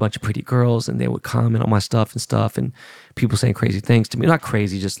followed a bunch of pretty girls and they would comment on my stuff, and people saying crazy things to me. Not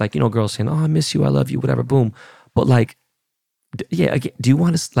crazy, just like girls saying, "Oh, I miss you, I love you," whatever. Boom. But like, yeah, again, do you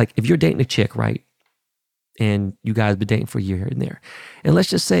want to like if you're dating a chick, right? And you guys been dating for a year here and there, and let's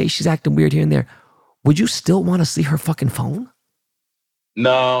just say she's acting weird here and there, would you still want to see her fucking phone?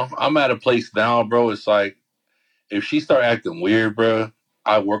 No, I'm at a place now, bro. It's like if she start acting weird, bro,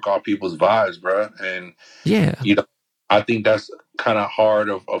 I work on people's vibes, bro, and Yeah. you know, I think that's kind of hard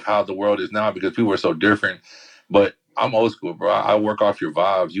of how the world is now because people are so different. But I'm old school, bro. I work off your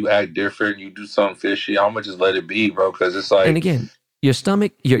vibes. You act different. You do something fishy. I'm gonna just let it be, bro. Because it's And like again, your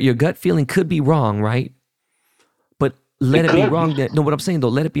stomach, your gut feeling could be wrong, right? But let it it be could wrong. be. No, what I'm saying though,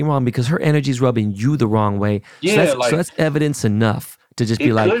 let it be wrong because her energy's rubbing you the wrong way. Yeah, So like that's evidence enough to just be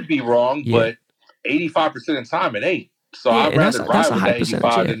it like, could be wrong, yeah, but 85% of the time it ain't. So yeah, I'd and rather that's ride a with high that percentage,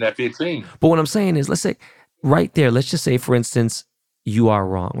 85 yeah. than that 15. But what I'm saying is, let's say right there, let's just say, for instance, you are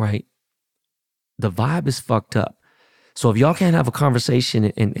wrong, right? The vibe is fucked up. So if y'all can't have a conversation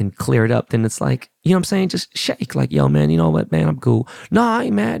and clear it up, then it's like, you know what I'm saying? Just shake like, yo, man, you know what, man, I'm cool. No, I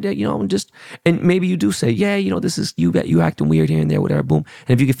ain't mad. You know, I'm just, and maybe you do say, yeah, you know, this is, you acting weird here and there, whatever, boom.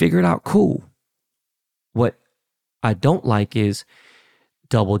 And if you can figure it out, cool. What I don't like is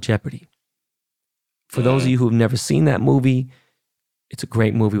Double Jeopardy. For those of you who've never seen that movie, it's a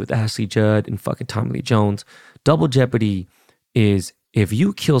great movie with Ashley Judd and fucking Tommy Lee Jones. Double Jeopardy is if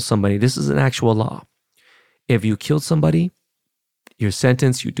you kill somebody, this is an actual law. If you killed somebody, you're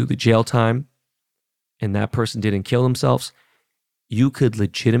sentenced, you do the jail time, and that person didn't kill themselves, you could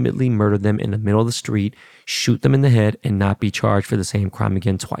legitimately murder them in the middle of the street, shoot them in the head, and not be charged for the same crime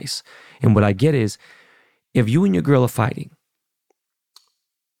again twice. And what I get is, if you and your girl are fighting,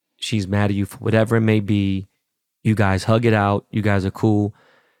 she's mad at you for whatever it may be, you guys hug it out, you guys are cool,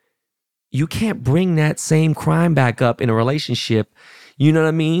 you can't bring that same crime back up in a relationship. You know what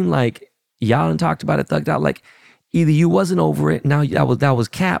I mean? Like, y'all done talked about it, thugged out. Like, either you wasn't over it, now that was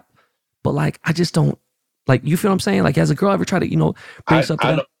cap. But like, I just don't, like, you feel what I'm saying? Like, has a girl ever tried to, bring something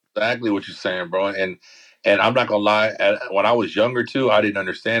I up? know exactly what you're saying, bro. And I'm not gonna lie. When I was younger too, I didn't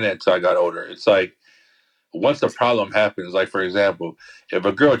understand that until I got older. It's like once a problem happens, like for example, if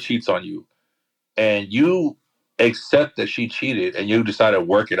a girl cheats on you and you accept that she cheated and you decide to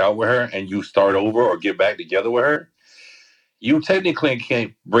work it out with her and you start over or get back together with her, you technically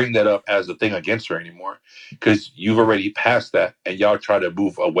can't bring that up as a thing against her anymore because you've already passed that and y'all try to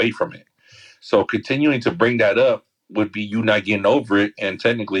move away from it. So continuing to bring that up would be you not getting over it, and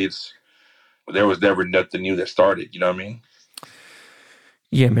technically there was never nothing new that started. You know what I mean?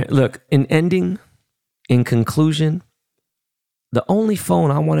 Yeah, man. Look, in conclusion, the only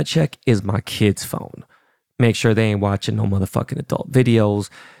phone I want to check is my kid's phone. Make sure they ain't watching no motherfucking adult videos,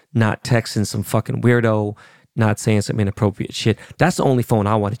 not texting some fucking weirdo, not saying some inappropriate shit. That's the only phone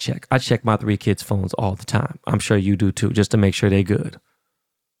I want to check. I check my 3 kids' phones all the time. I'm sure you do too, just to make sure they good.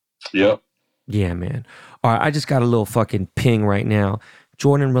 Yep. Yeah, man. All right, I just got a little fucking ping right now.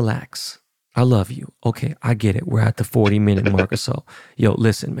 Jordan, relax. I love you. Okay, I get it. We're at the 40-minute mark or so. Yo,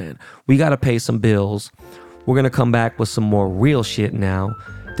 listen, man. We got to pay some bills. We're going to come back with some more real shit now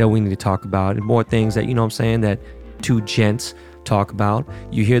that we need to talk about and more things that, you know what I'm saying, that two gents talk about.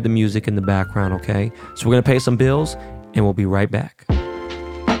 You hear the music in the background, okay? So we're going to pay some bills and we'll be right back.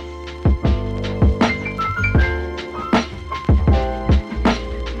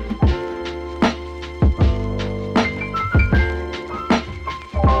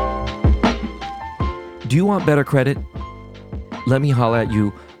 Do you want better credit? Let me holler at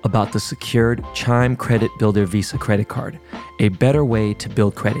you about the secured Chime Credit Builder Visa credit card, a better way to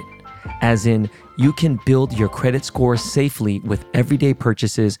build credit. As in, you can build your credit score safely with everyday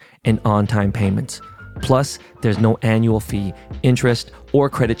purchases and on-time payments. Plus, there's no annual fee, interest, or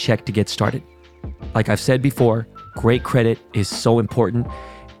credit check to get started. Like I've said before, great credit is so important,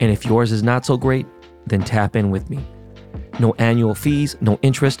 and if yours is not so great, then tap in with me. No annual fees, no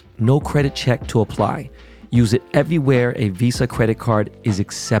interest, no credit check to apply. Use it everywhere a Visa credit card is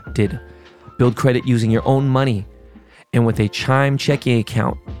accepted. Build credit using your own money. And with a Chime checking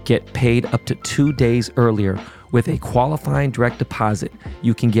account, get paid up to 2 days earlier. With a qualifying direct deposit,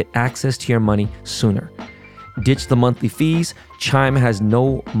 you can get access to your money sooner. Ditch the monthly fees. Chime has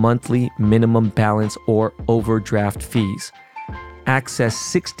no monthly minimum balance or overdraft fees. Access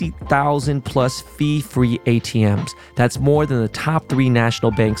 60,000 plus fee-free ATMs. That's more than the top 3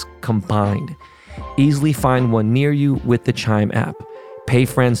 national banks combined. Easily find one near you with the Chime app. Pay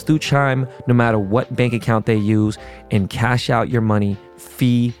friends through Chime no matter what bank account they use and cash out your money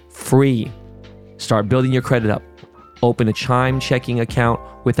fee-free. Start building your credit up. Open a Chime checking account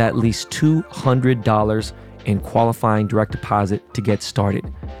with at least $200 in qualifying direct deposit to get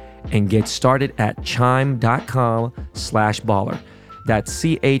started. And get started at chime.com/baller. That's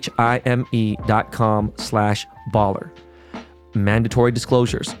CHIME.com/baller. Mandatory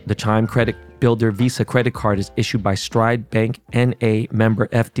disclosures. The Chime Credit Builder Visa credit card is issued by Stride Bank N.A. member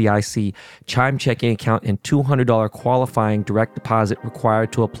FDIC. Chime checking account and $200 qualifying direct deposit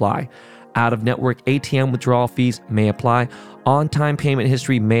required to apply. Out-of-network ATM withdrawal fees may apply. On-time payment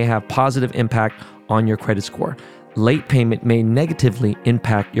history may have positive impact on your credit score. Late payment may negatively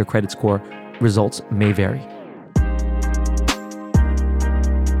impact your credit score. Results may vary.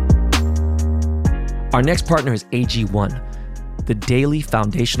 Our next partner is AG1, the daily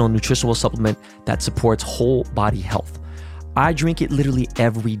foundational nutritional supplement that supports whole body health. I drink it literally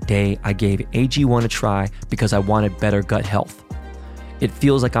every day. I gave AG1 a try because I wanted better gut health. It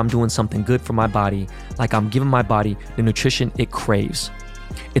feels like I'm doing something good for my body, like I'm giving my body the nutrition it craves.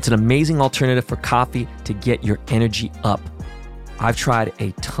 It's an amazing alternative for coffee to get your energy up. I've tried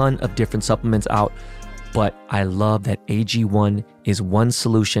a ton of different supplements out, but I love that AG1 is one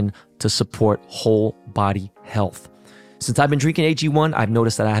solution to support whole body health. Since I've been drinking AG1, I've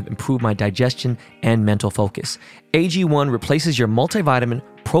noticed that I have improved my digestion and mental focus. AG1 replaces your multivitamin,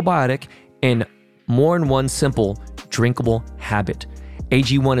 probiotic, and more in one simple, drinkable habit.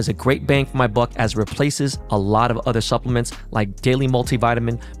 AG1 is a great bang for my buck as it replaces a lot of other supplements like daily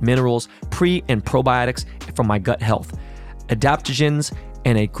multivitamin, minerals, pre- and probiotics for my gut health, adaptogens,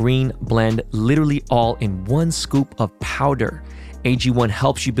 and a green blend, literally all in one scoop of powder. AG1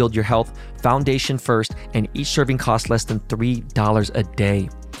 helps you build your health foundation first, and each serving costs less than $3 a day.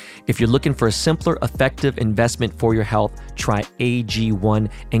 If you're looking for a simpler, effective investment for your health, try AG1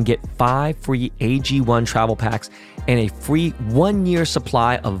 and get 5 free AG1 travel packs and a free 1-year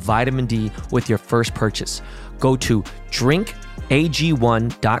supply of vitamin D with your first purchase. Go to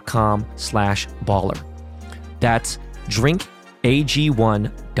drinkag1.com/baller. That's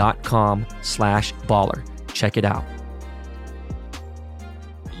drinkag1.com/baller. Check it out.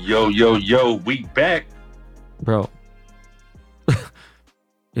 Yo, we back. Bro.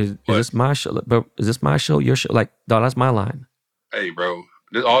 Is this my show? Bro, is this my show? Your show? Like, dog, that's my line. Hey, bro.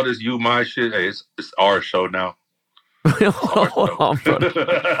 All this you, my shit, hey, it's our show now. Hold on, bro.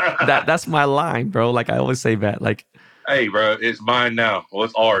 That's my line, bro. Like, I always say that. Like, hey, bro, it's mine now. Well,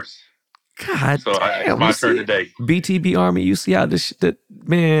 it's ours. God so damn. It's my turn today. BTB Army, you see how this shit,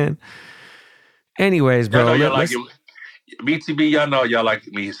 man. Anyways, bro. BTB, y'all know y'all like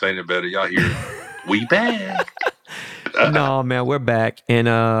me saying it better. Y'all hear it. We back. No, man, we're back. And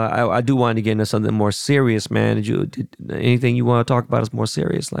I do want to get into something more serious, man. Anything you want to talk about is more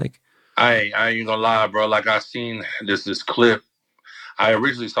serious? Like, I ain't gonna lie, bro. Like, I seen this clip. I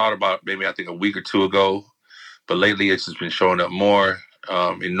originally thought about maybe I think a week or two ago, but lately it's just been showing up more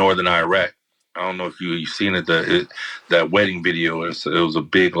in northern Iraq. I don't know if you've seen it. That wedding video. It was a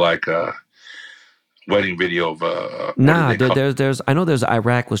big wedding video of I know there's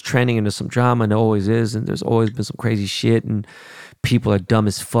Iraq was trending into some drama, and there always is, and there's always been some crazy shit, and people are dumb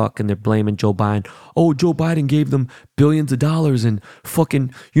as fuck, and they're blaming Joe Biden. Oh, Joe Biden gave them billions of dollars, and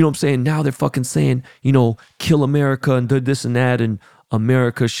fucking, you know what I'm saying? Now they're fucking saying, you know, kill America and did this and that, and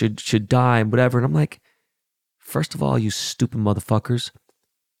America should die and whatever. And I'm like, first of all, you stupid motherfuckers,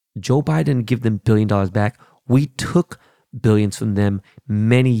 Joe Biden didn't give them $1 billion back. We took billions from them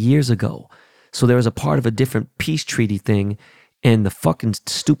many years ago. So there was a part of a different peace treaty thing, and the fucking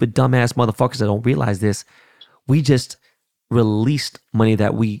stupid dumbass motherfuckers that don't realize this, we just released money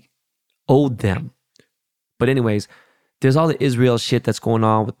that we owed them. But anyways, there's all the Israel shit that's going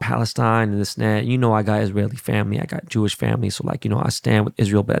on with Palestine and this and that. You know, I got Israeli family, I got Jewish family, so like, you know, I stand with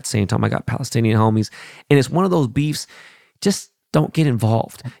Israel, but at the same time, I got Palestinian homies, and it's one of those beefs. Just don't get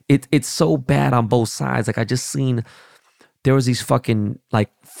involved. It's so bad on both sides. Like, I just seen. There was these fucking like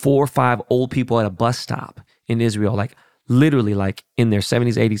 4 or 5 old people at a bus stop in Israel, like literally like in their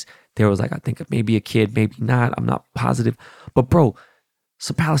 70s, 80s. There was like, I think maybe a kid, maybe not. I'm not positive. But bro,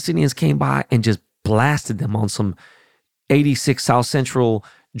 some Palestinians came by and just blasted them on some 86 South Central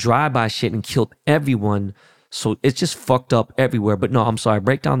drive-by shit and killed everyone. So it's just fucked up everywhere. But no, I'm sorry.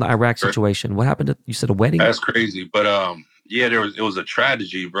 Break down the Iraq situation. What happened? You said a wedding? That's crazy. But yeah, it was a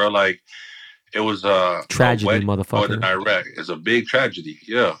tragedy, bro. Like, it was tragedy, motherfucker. Northern Iraq. It's a big tragedy.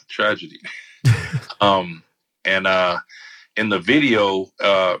 Yeah, tragedy. And in the video,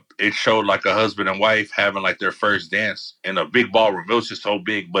 it showed like a husband and wife having like their first dance in a big ballroom. It was just so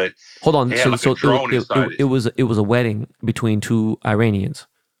big, but hold on. So it was a wedding between 2 Iranians.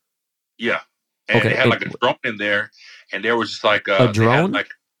 Yeah, and they had like a drone in there, and there was just like a drone.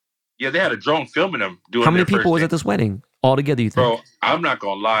 They had a drone filming them doing. How many people was at this wedding altogether? You think? Bro, I'm not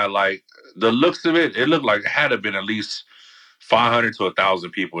gonna lie. Like, the looks of it, it looked like it had to have been at least 500 to 1,000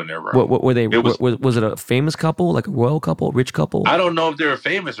 people in there, bro. What were they? Was it a famous couple, like a royal couple, rich couple? I don't know if they were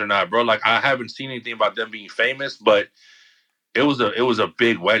famous or not, bro. Like, I haven't seen anything about them being famous, but it was a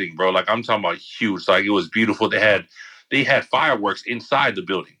big wedding, bro. Like, I'm talking about huge. Like, it was beautiful. They had fireworks inside the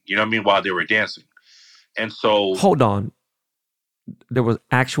building. You know what I mean? While they were dancing, and so hold on. There was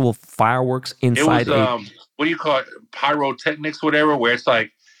actual fireworks inside. It was what do you call it? Pyrotechnics, whatever. Where it's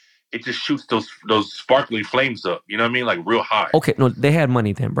like it just shoots those sparkling flames up. You know what I mean? Like real high. Okay, no, they had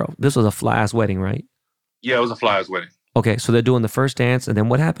money then, bro. This was a fly-ass wedding, right? Yeah, it was a flyers wedding. Okay, so they're doing the first dance, and then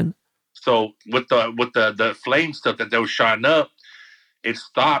what happened? So with the flame stuff that they were shining up, it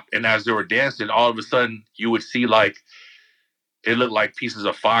stopped, and as they were dancing, all of a sudden you would see like it looked like pieces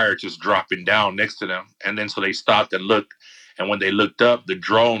of fire just dropping down next to them. And then so they stopped and looked, and when they looked up, the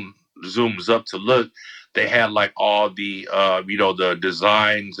drone zooms up to look. They had like all the the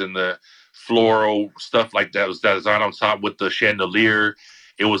designs and the floral stuff like that was that design on top with the chandelier.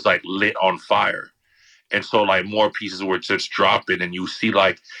 It was like lit on fire. And so like more pieces were just dropping, and you see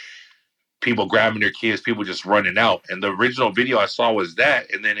like people grabbing their kids, people just running out. And the original video I saw was that,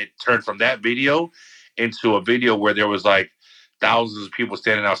 and then it turned from that video into a video where there was like thousands of people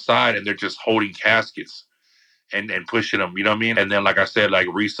standing outside, and they're just holding caskets and pushing them. You know what I mean? And then, like I said, like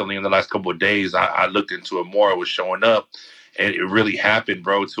recently in the last couple of days, I looked into it more. It was showing up, and it really happened,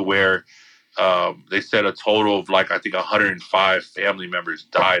 bro, to where they said a total of like I think 105 family members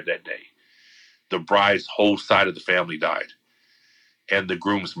died that day. The bride's whole side of the family died, and the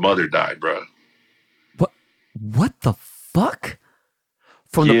groom's mother died, bro. What the fuck?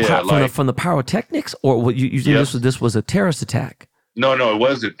 From the pyrotechnics, or what you think this was a terrorist attack? No, it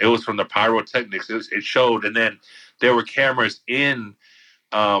wasn't. It was from the pyrotechnics. It showed, and then there were cameras in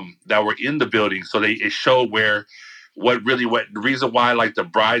that were in the building, so it showed where the reason why like the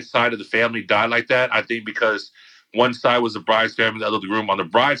bride's side of the family died like that. I think because one side was the bride's family, the other the groom. On the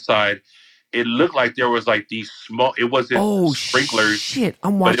bride's side, it looked like there was like these smoke. It wasn't sprinklers. Shit,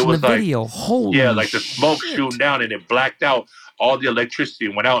 I'm watching the video. Holy yeah, like the smoke shooting down, and it blacked out. All the electricity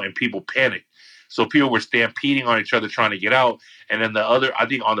went out, and people panicked. So people were stampeding on each other trying to get out. And then the other, I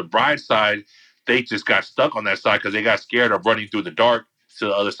think on the bride's side, they just got stuck on that side because they got scared of running through the dark to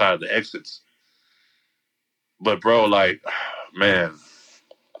the other side of the exits. But bro, like, man,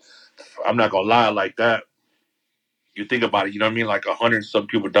 I'm not gonna lie, like that. You think about it, you know what I mean? Like 100 some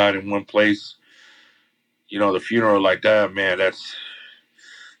people died in one place. You know, the funeral like that, man, it's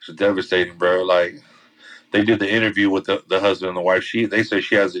devastating, bro. Like they did the interview with the husband and the wife. They say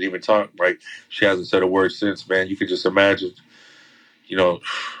she hasn't even talked, right? She hasn't said a word since, man. You can just imagine, you know,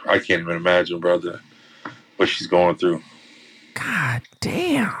 I can't even imagine, brother, what she's going through. God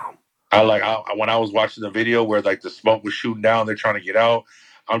damn. When I was watching the video where like the smoke was shooting down, they're trying to get out.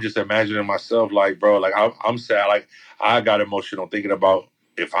 I'm just imagining myself, like, bro, like I'm sad. Like I got emotional thinking about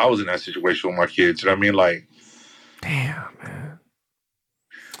if I was in that situation with my kids. You know what I mean? Like, damn, man.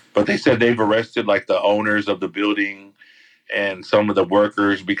 But they said they've arrested like the owners of the building and some of the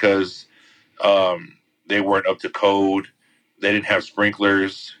workers because they weren't up to code. They didn't have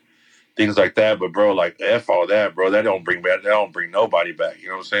sprinklers, things like that. But bro, like F all that, bro. That don't bring nobody back. You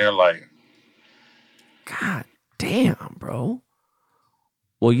know what I'm saying? Like, God damn, bro.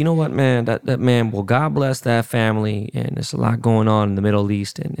 Well, you know what, man? That man. Well, God bless that family, and there's a lot going on in the Middle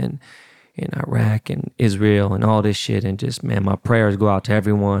East and in Iraq and Israel and all this shit. And just, man, my prayers go out to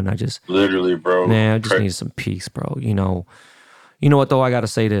everyone. I just literally, bro. Man, I just need some peace, bro. You know what though? I got to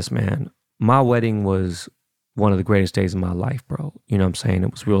say this, man. My wedding was one of the greatest days of my life, bro. You know what I'm saying?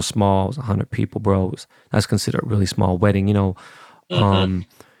 It was real small. It was 100 people, bro. That's considered a really small wedding. You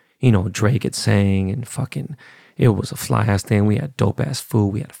know, Drake had sang and fucking. It was a fly ass thing. We had dope ass food.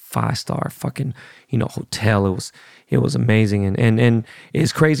 We had a 5-star fucking, hotel. It was amazing. And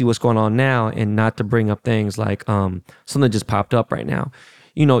it's crazy what's going on now. And not to bring up things like something just popped up right now.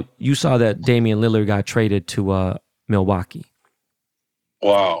 You know, you saw that Damian Lillard got traded to Milwaukee.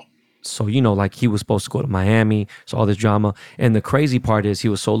 Wow. So, like he was supposed to go to Miami. So all this drama. And the crazy part is he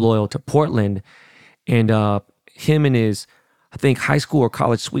was so loyal to Portland. And him and his, I think, high school or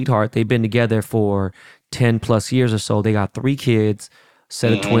college sweetheart, they've been together for 10 plus years or so. They got 3 kids,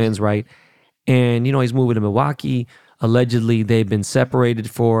 set of twins, right? And, he's moving to Milwaukee. Allegedly, they've been separated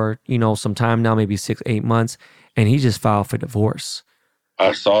for, some time now, maybe 6-8 months. And he just filed for divorce.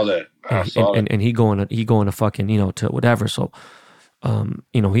 I saw that. And he going to fucking, to whatever. So,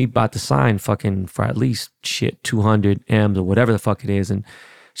 he about to sign fucking for at least 200 M's or whatever the fuck it is. And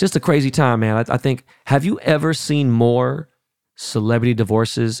it's just a crazy time, man. I think, have you ever seen more celebrity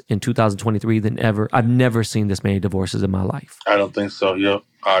divorces in 2023 than ever? I've never seen this many divorces in my life. I don't think so. Yep,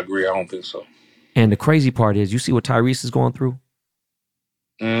 I agree. I don't think so. And the crazy part is, you see what Tyrese is going through?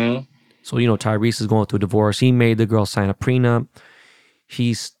 Mm-hmm. So, Tyrese is going through a divorce. He made the girl sign a prenup.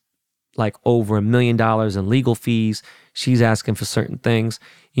 He's like over $1 million in legal fees. She's asking for certain things.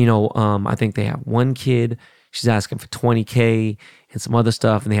 I think they have 1 kid. She's asking for $20K and some other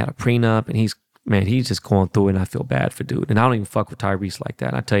stuff. And they had a prenup, and he's just going through it, and I feel bad for dude. And I don't even fuck with Tyrese like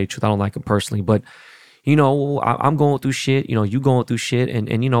that. I tell you the truth, I don't like him personally. But, I'm going through shit, you going through shit.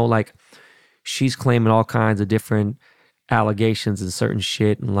 And like, she's claiming all kinds of different allegations and certain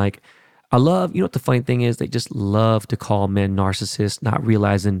shit. And like, I love, what the funny thing is? They just love to call men narcissists, not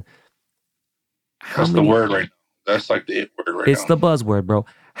realizing how That's many. the word right now. That's like the it word right It's now. the buzzword, bro.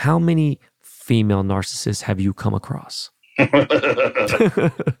 How many female narcissists have you come across?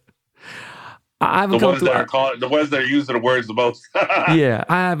 I haven't The come ones through. that are calling, the ones that are using the words the most. Yeah,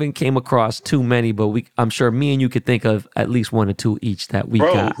 I haven't came across too many, but I'm sure me and you could think of at least one or two each that we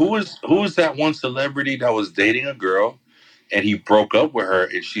Bro, got. who was that one celebrity that was dating a girl and he broke up with her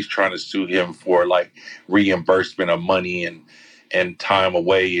and she's trying to sue him for like reimbursement of money and time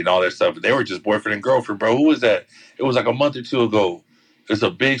away and all that stuff. They were just boyfriend and girlfriend, bro. Who was that? It was like a month or two ago. It's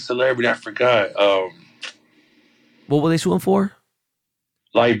a big celebrity. I forgot. What were they suing for?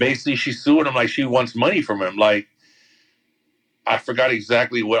 Like basically she's suing him like she wants money from him. Like I forgot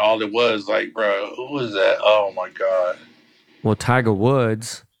exactly what all it was. Like, bro, who was that? Oh my god. Well, Tiger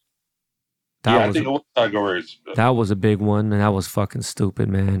Woods. That Yeah, I was think it was Tiger Woods. that was a big one, and that was fucking stupid,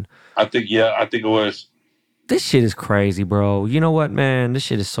 man. I think it was. This shit is crazy, bro. You know what, man? This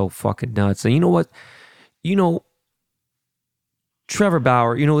shit is so fucking nuts. And you know what? You know, Trevor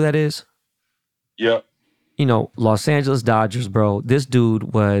Bauer, you know who that is? Yeah. Los Angeles Dodgers, bro. This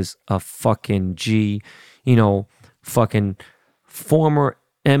dude was a fucking G, fucking former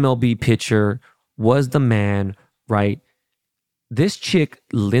MLB pitcher, was the man, right? This chick,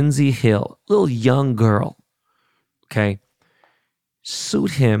 Lindsey Hill, little young girl, okay,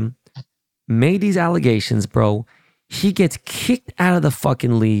 sued him, made these allegations, bro. He gets kicked out of the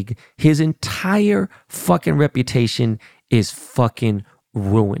fucking league. His entire fucking reputation is fucking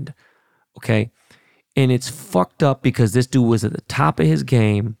ruined, okay? And it's fucked up because this dude was at the top of his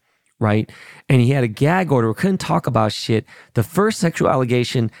game, right? And he had a gag order, couldn't talk about shit. The first sexual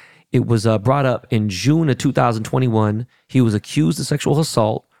allegation, it was brought up in June of 2021. He was accused of sexual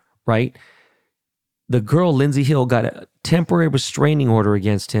assault, right? The girl, Lindsey Hill, got a temporary restraining order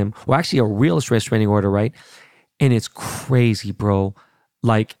against him. Well, actually a real restraining order, right? And it's crazy, bro.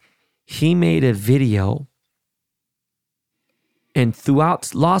 Like, he made a video, and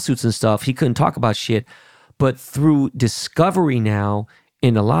throughout lawsuits and stuff, he couldn't talk about shit. But through discovery now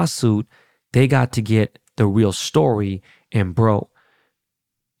in the lawsuit, they got to get the real story. And bro,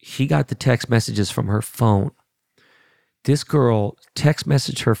 he got the text messages from her phone. This girl text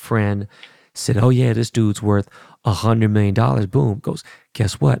messaged her friend, said, oh yeah, this dude's worth $100 million. Boom. Goes,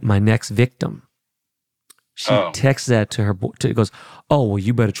 guess what? My next victim. She texts that to her boy. Goes, oh, well,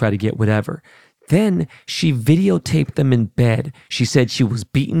 you better try to get whatever. Then she videotaped them in bed. She said she was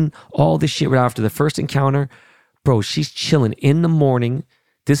beaten, all this shit right after the first encounter. Bro, she's chilling in the morning.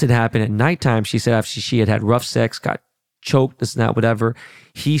 This had happened at nighttime. She said after she had rough sex, got choked, this and that, whatever.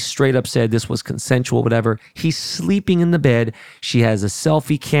 He straight up said this was consensual, whatever. He's sleeping in the bed. She has a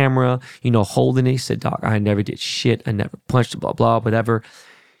selfie camera, holding it. He said, dog, I never did shit. I never punched, blah, blah, whatever.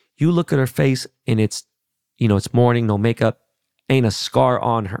 You look at her face and it's morning, no makeup, ain't a scar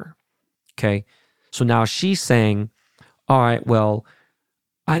on her. Okay. So now she's saying, all right, well,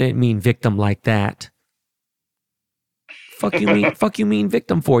 I didn't mean victim like that. Fuck you mean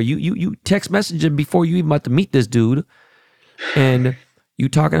victim for? You text messaging before you even about to meet this dude. And you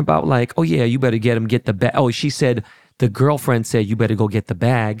talking about like, oh yeah, you better get the bag. Oh, she said, the girlfriend said, you better go get the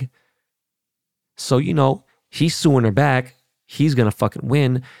bag. So, he's suing her back. He's going to fucking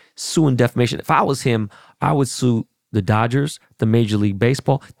win. Suing defamation. If I was him, I would sue the Dodgers, the Major League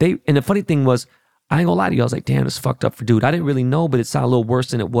Baseball. And the funny thing was, I ain't gonna lie to you, I was like, damn, it's fucked up for dude. I didn't really know, but it sounded a little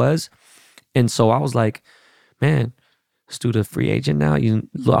worse than it was. And so I was like, man, this dude a free agent now. He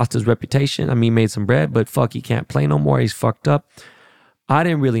lost his reputation. I mean, he made some bread, but fuck, he can't play no more. He's fucked up. I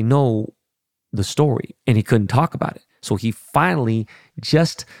didn't really know the story, and he couldn't talk about it. So he finally,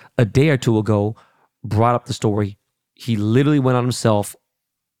 just a day or two ago, brought up the story. He literally went on himself,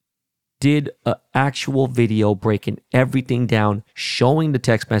 did an actual video breaking everything down, showing the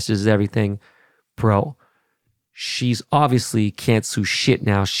text messages, everything. Bro, she's obviously can't sue shit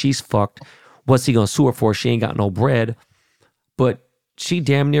now. She's fucked. What's he gonna sue her for? She ain't got no bread. But she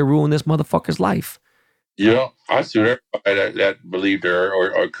damn near ruined this motherfucker's life. Yeah, I sued everybody that believed her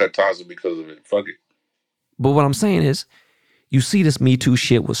or cut ties with because of it. Fuck it. But what I'm saying is, you see this Me Too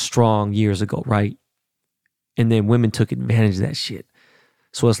shit was strong years ago, right? And then women took advantage of that shit.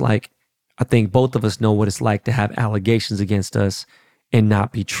 So it's like, I think both of us know what it's like to have allegations against us and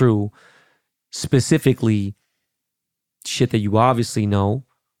not be true. Specifically, shit that you obviously know,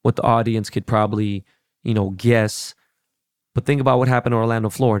 what the audience could probably, guess. But think about what happened in Orlando,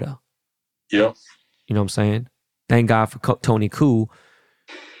 Florida. Yep. You know what I'm saying? Thank God for Tony Koo,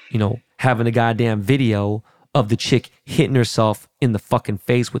 having a goddamn video of the chick hitting herself in the fucking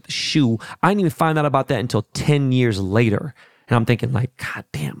face with the shoe. I didn't even find out about that until 10 years later. And I'm thinking like, God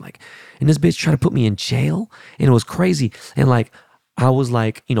damn, like, and this bitch tried to put me in jail. And it was crazy. And like, I was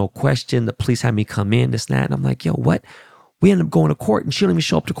like, questioned. The police had me come in, this and that. And I'm like, yo, what? We ended up going to court and she don't even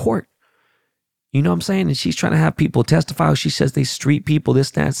show up to court. You know what I'm saying? And she's trying to have people testify. She says they street people, this,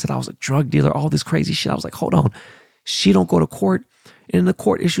 that, said I was a drug dealer, all this crazy shit. I was like, hold on. She don't go to court. And the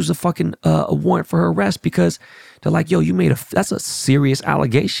court issues a fucking a warrant for her arrest because they're like, yo, that's a serious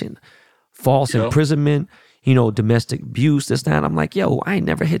allegation. False imprisonment, domestic abuse, this, that. I'm like, yo, I ain't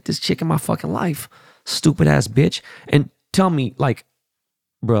never hit this chick in my fucking life. Stupid ass bitch. And tell me, like,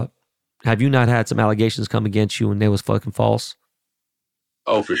 bruh, have you not had some allegations come against you and they was fucking false?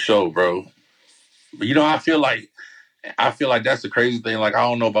 Oh, for sure, bro. But I feel like that's the crazy thing. Like, I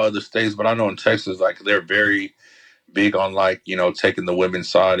don't know about other states, but I know in Texas, like, they're very big on, like, taking the women's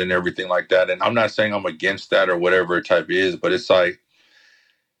side and everything like that. And I'm not saying I'm against that or whatever type is, but it's like,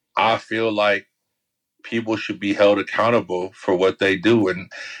 I feel like people should be held accountable for what they do. And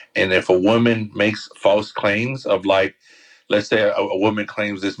if a woman makes false claims of, like, let's say a woman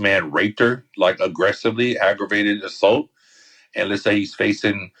claims this man raped her, like, aggressively, aggravated assault, and let's say he's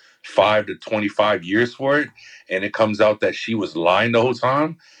facing 5 to 25 years for it, and it comes out that she was lying the whole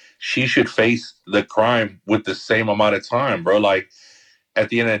time, she should face the crime with the same amount of time, bro. Like, at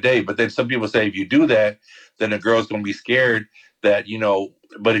the end of the day. But then some people say if you do that, then the girl's going to be scared that,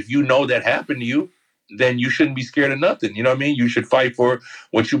 but if you know that happened to you, then you shouldn't be scared of nothing. You know what I mean? You should fight for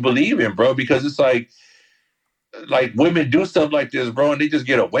what you believe in, bro, because it's like women do stuff like this, bro, and they just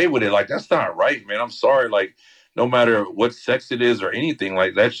get away with it. Like, that's not right, man. I'm sorry. Like, no matter what sex it is or anything,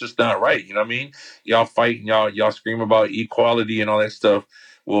 like, that's just not right. You know what I mean? Y'all fight and y'all scream about equality and all that stuff.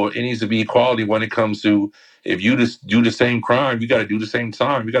 Well, it needs to be equality when it comes to, if you just do the same crime, you got to do the same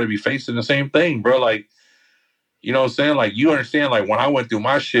time. You got to be facing the same thing, bro. Like, you know what I'm saying? Like, you understand, like, when I went through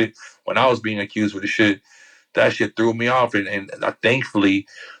my shit, when I was being accused with the shit, that shit threw me off. And thankfully,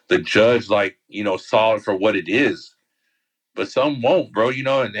 the judge, like, saw it for what it is. But some won't, bro,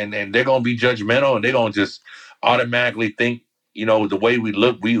 and they're going to be judgmental, and they're going to just automatically think, the way we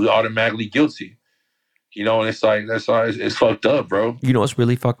look, we automatically guilty. And it's like, that's why it's fucked up, bro. You know what's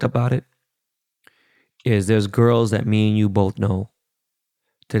really fucked up about it? Is there's girls that me and you both know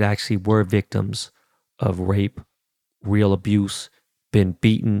that actually were victims of rape, real abuse, been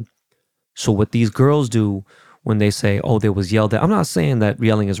beaten. So what these girls do when they say, oh, there was yelled at, I'm not saying that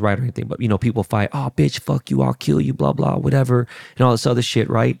yelling is right or anything, but people fight, oh, bitch, fuck you, I'll kill you, blah, blah, whatever, and all this other shit,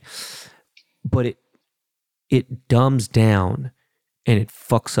 right? But it dumbs down and it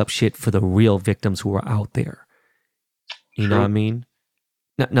fucks up shit for the real victims who are out there. You know what I mean?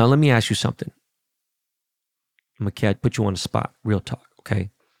 Now let me ask you something. I'm gonna put you on the spot, real talk, okay?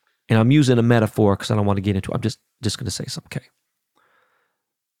 And I'm using a metaphor because I don't want to get into it. I'm just gonna say something, okay?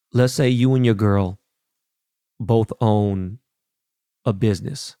 Let's say you and your girl both own a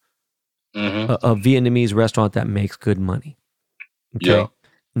business, a Vietnamese restaurant that makes good money. Okay. Yeah.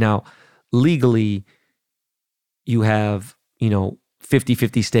 Now, legally, you have,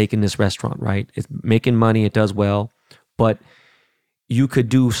 50-50 stake in this restaurant, right? It's making money, it does well, but you could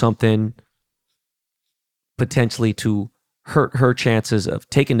do something potentially to hurt her chances of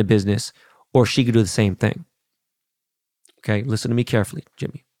taking the business, or she could do the same thing. Okay, listen to me carefully,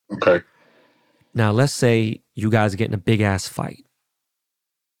 Jimmy. Okay. Now, let's say you guys are getting a big ass fight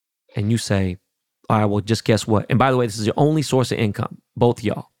and you say, all right, well, just guess what? And by the way, this is your only source of income, both of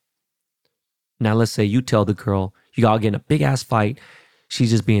y'all. Now, let's say you tell the girl, you all getting a big ass fight.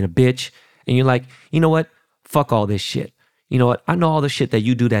 She's just being a bitch. And you're like, you know what? Fuck all this shit. You know what? I know all the shit that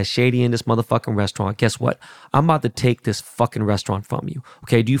you do that's shady in this motherfucking restaurant. Guess what? I'm about to take this fucking restaurant from you.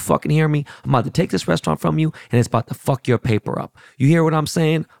 Okay, do you fucking hear me? I'm about to take this restaurant from you and it's about to fuck your paper up. You hear what I'm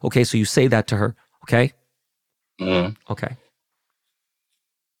saying? Okay, so you say that to her. Okay? Okay.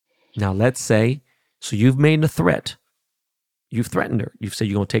 Now let's say, so you've made a threat. You've threatened her. You've said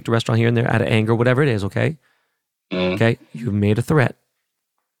you're going to take the restaurant here and there out of anger, whatever it is, okay? Okay? You've made a threat.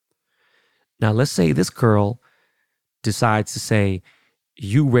 Now let's say this girl decides to say,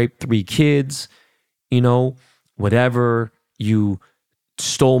 you raped 3 kids, whatever, you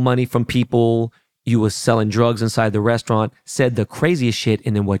stole money from people, you was selling drugs inside the restaurant, said the craziest shit,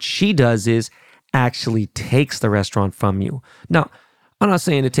 and then what she does is actually takes the restaurant from you. Now, I'm not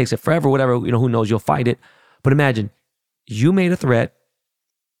saying it takes it forever, whatever, who knows, you'll fight it, but imagine, you made a threat,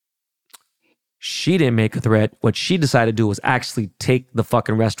 she didn't make a threat, what she decided to do was actually take the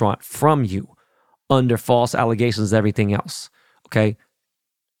fucking restaurant from you under false allegations and everything else, okay?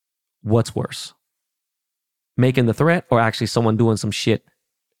 What's worse? Making the threat or actually someone doing some shit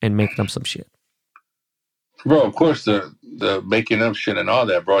and making up some shit. Bro, of course, the making up shit and all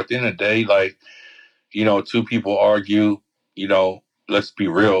that, bro. At the end of the day, like, two people argue, let's be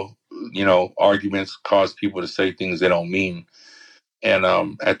real, arguments cause people to say things they don't mean. And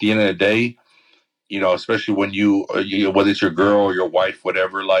at the end of the day, especially when whether it's your girl or your wife,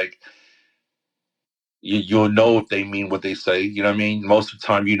 whatever, like, you'll know if they mean what they say. You know what I mean? Most of the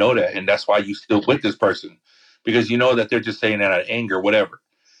time, you know that, and that's why you still with this person, because you know that they're just saying that out of anger, whatever.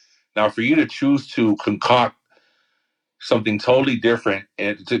 Now, for you to choose to concoct something totally different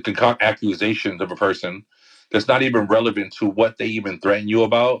and to concoct accusations of a person that's not even relevant to what they even threaten you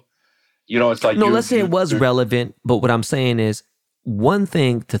about, it's like No, let's say it was relevant, but what I'm saying is one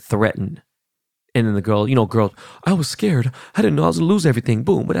thing to threaten, and then the girl, girl, I was scared. I didn't know I was gonna lose everything.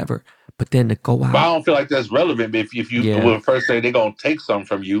 Boom, whatever. But then to go out. But I don't feel like that's relevant. If you will first say they're gonna take something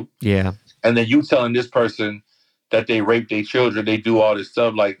from you, and then you telling this person that they rape their children, they do all this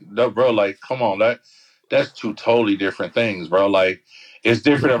stuff, like, no, bro, like, come on, that's two totally different things, bro. Like, it's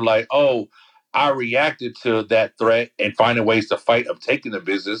different of like, oh, I reacted to that threat and finding ways to fight of taking the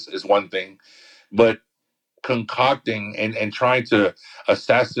business is one thing, but concocting and trying to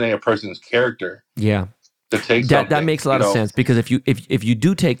assassinate a person's character, to take that makes a lot of sense, because if you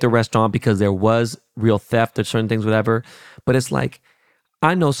do take the restaurant because there was real theft or certain things, whatever, but it's like,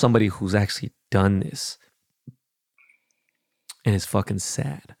 I know somebody who's actually done this, and it's fucking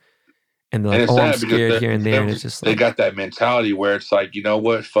sad. And they're like, oh, I'm scared here and there, and it's just like, they got that mentality where it's like, you know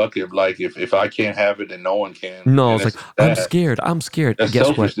what, fuck it, like, if I can't have it, then no one can. No, it's like, I'm scared. That's guess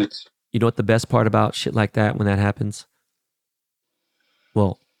what? selfishness. You know what the best part about shit like that, when that happens?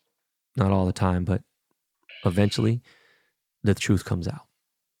 Well, not all the time, but eventually the truth comes out.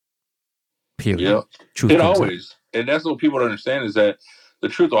 Period. Yeah. Truth it comes always out. And that's what people don't understand, is that the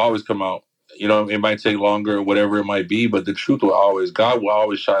truth will always come out. It might take longer or whatever it might be, but the truth will always, God will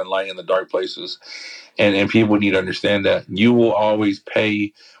always shine light in the dark places. And people need to understand that you will always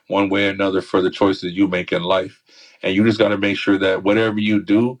pay one way or another for the choices you make in life. And you just got to make sure that whatever you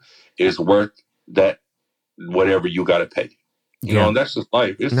do is worth that, whatever you got to pay. And that's just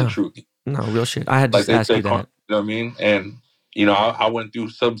life. It's the truth. No, real shit. I had to just ask you that. You know what I mean? And, I went through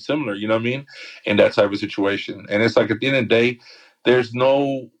something similar, you know what I mean? In that type of situation. And it's like, at the end of the day, there's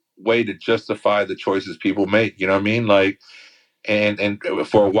no way to justify the choices people make, you know what I mean? Like, and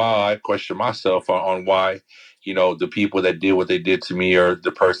for a while, I questioned myself on why, the people that did what they did to me, or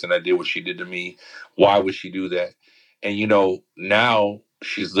the person that did what she did to me, why would she do that? And, now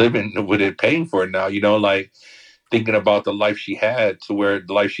she's living with it, paying for it now, like, thinking about the life she had to where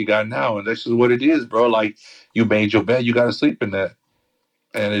the life she got now. And this is what it is, bro. Like, you made your bed, you got to sleep in that.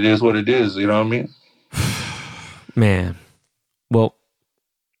 And it is what it is, you know what I mean? Man. Well,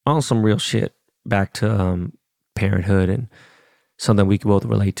 on some real shit, back to parenthood and something we can both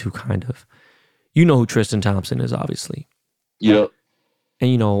relate to, kind of. You know who Tristan Thompson is, obviously. Yep.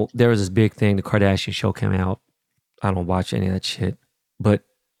 And, there was this big thing, the Kardashian show came out. I don't watch any of that shit. But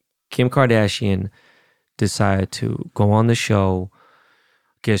Kim Kardashian decided to go on the show.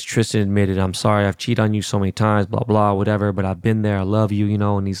 Guess Tristan admitted, I'm sorry, I've cheated on you so many times, blah, blah, whatever, but I've been there, I love you,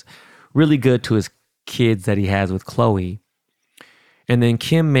 and he's really good to his kids that he has with Khloe. And then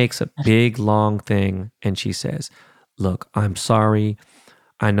Kim makes a big, long thing, and she says, look, I'm sorry.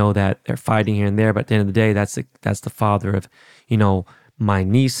 I know that they're fighting here and there, but at the end of the day, that's the father of, my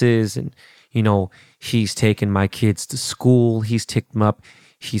nieces, and, he's taken my kids to school. He's ticked them up.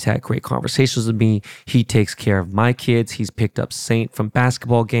 He's had great conversations with me. He takes care of my kids. He's picked up Saint from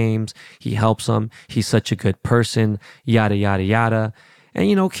basketball games. He helps them. He's such a good person, yada, yada, yada.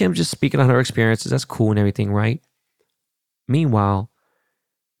 And, Kim just speaking on her experiences. That's cool and everything, right? Meanwhile,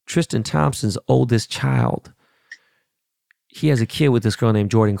 Tristan Thompson's oldest child, he has a kid with this girl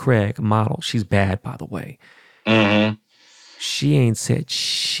named Jordan Craig, a model. She's bad, by the way. Mm-hmm. She ain't said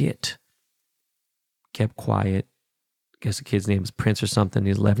shit. Kept quiet. Guess the kid's name is Prince or something.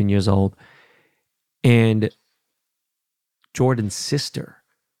 He's 11 years old. And Jordan's sister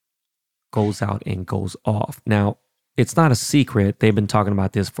goes out and goes off. Now, it's not a secret. They've been talking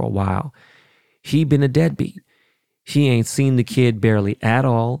about this for a while. He been a deadbeat. He ain't seen the kid barely at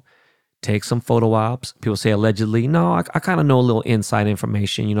all. Take some photo ops. People say allegedly. No, I kind of know a little inside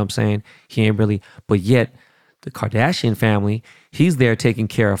information. You know what I'm saying? He ain't really. But yet, the Kardashian family, he's there taking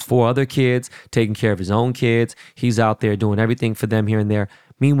care of 4 other kids, taking care of his own kids. He's out there doing everything for them here and there.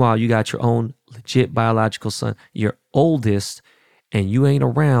 Meanwhile, you got your own legit biological son, your oldest, and you ain't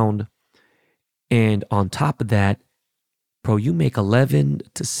around. And on top of that, bro, you make $11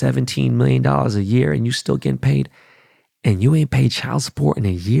 to $17 million a year and you still getting paid. And you ain't paid child support in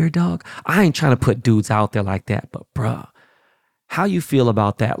a year, dog? I ain't trying to put dudes out there like that, but bruh, How you feel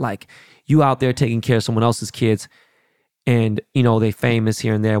about that? Like, you out there taking care of someone else's kids, and they famous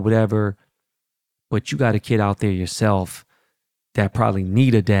here and there, whatever, but you got a kid out there yourself that probably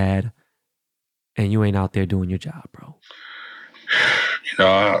need a dad, and you ain't out there doing your job, bro.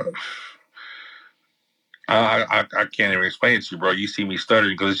 I can't even explain it to you, bro. You see me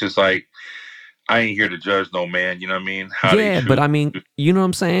stuttering because it's just like, I ain't here to judge no man. You know what I mean? How they choose. But I mean, you know what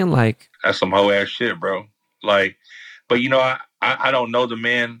I'm saying? Like, that's some hoe ass shit, bro. Like, but I don't know the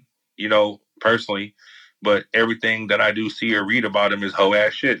man, personally, but everything that I do see or read about him is hoe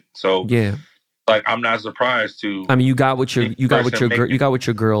ass shit. So yeah, like, I'm not surprised to. I mean, you got what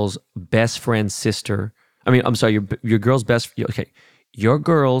your girl's best friend's sister. I mean, I'm sorry, your girl's best. Okay, your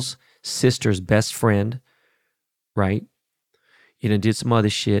girl's sister's best friend, right? You done did some other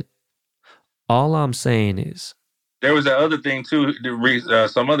shit. All I'm saying is, there was that other thing too.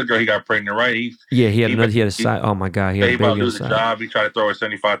 Some other girl he got pregnant, right? He had a side. Oh my God, he had a baby about on to the lose a side. job. He tried to throw her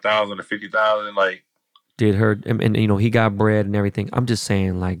 75,000 to 50,000. Like, did her, and he got bread and everything. I'm just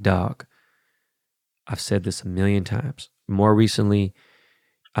saying, like, dog. I've said this a million times. More recently,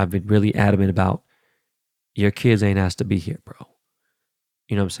 I've been really adamant about your kids ain't asked to be here, bro.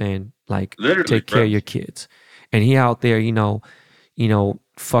 You know what I'm saying? Like, literally, take care of your kids. And he out there,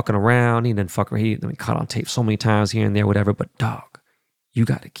 fucking around. He been caught on tape so many times here and there, whatever. But dog, you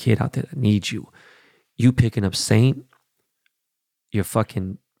got a kid out there that needs you. You picking up Saint, your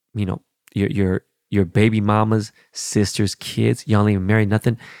fucking, your baby mama's sister's kids. Y'all ain't even married,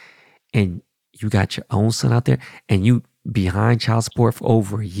 nothing. And you got your own son out there, and you behind child support for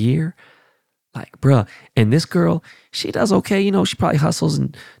over a year. Like, bruh. And this girl, she does okay. She probably hustles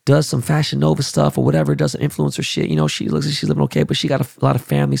and does some Fashion Nova stuff or whatever, does some influencer shit. She looks like she's living okay, but she got a lot of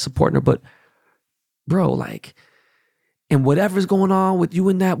family supporting her. But, bro, like, and whatever's going on with you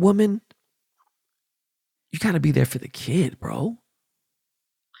and that woman, you got to be there for the kid, bro.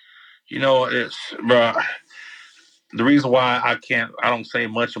 It's, bro, the reason why I don't say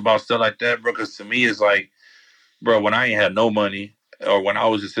much about stuff like that, bro, because to me, it's like, bro, when I ain't had no money or when I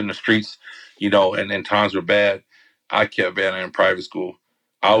was just in the streets, and then times were bad, I kept being in private school.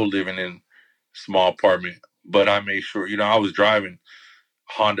 I was living in a small apartment, but I made sure, I was driving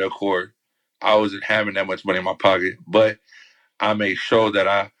Honda Accord. I wasn't having that much money in my pocket, but I made sure that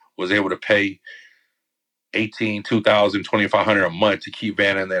I was able to pay 2,000, 2,500 a month to keep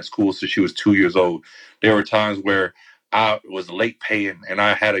Vanna in that school since she was 2 years old. There were times where I was late paying and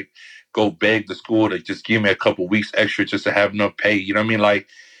I had to go beg the school to just give me a couple weeks extra just to have enough pay. You know what I mean? Like,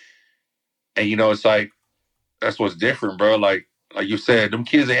 and it's like, that's what's different, bro. Like you said, them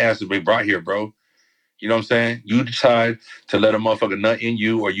kids ain't asked to be brought here, bro. You know what I'm saying? You decide to let a motherfucker nut in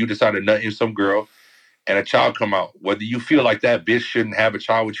you, or you decide to nut in some girl, and a child come out. Whether you feel like that bitch shouldn't have a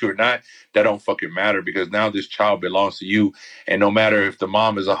child with you or not, that don't fucking matter, because now this child belongs to you. And no matter if the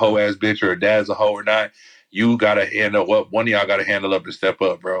mom is a hoe ass bitch or her dad's a hoe or not, you gotta handle up. One of y'all gotta handle up and step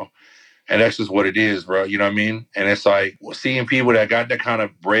up, bro. And that's just what it is, bro. You know what I mean? And it's like, seeing people that got that kind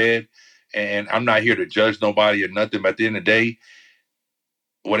of bread, and I'm not here to judge nobody or nothing, but at the end of the day,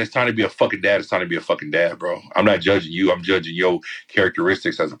 when it's time to be a fucking dad, it's time to be a fucking dad, bro. I'm not judging you. I'm judging your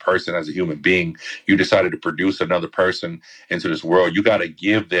characteristics as a person, as a human being. You decided to produce another person into this world. You got to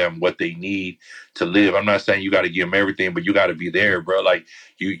give them what they need to live. I'm not saying you got to give them everything, but you got to be there, bro. Like,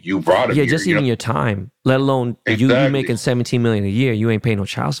 you brought them here. Just even your time, let alone you making $17 million a year. You ain't paying no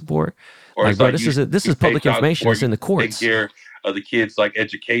child support. Or like, bro, this is public information. It's in the courts. Take care of the kids, like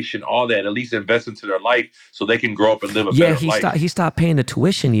education, all that. At least invest into their life so they can grow up and live a better life. He stopped paying the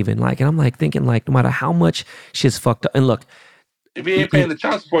tuition even. Like, and I'm like thinking, like, no matter how much shit's fucked up. And look, if he ain't paying the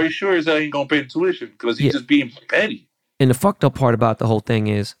child support, he sure as hell ain't gonna pay the tuition, because he's just being petty. And the fucked up part about the whole thing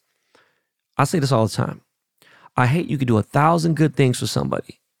is, I say this all the time. I hate you could do 1,000 good things for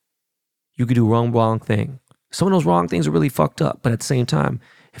somebody. You could do wrong thing. Some of those wrong things are really fucked up, but at the same time,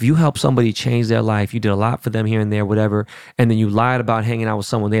 if you help somebody change their life, you did a lot for them here and there, whatever, and then you lied about hanging out with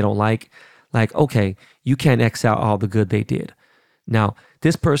someone they don't like, okay, you can't X out all the good they did. Now,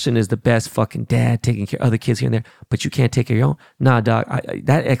 this person is the best fucking dad, taking care of other kids here and there, but you can't take care of your own? Nah, dog,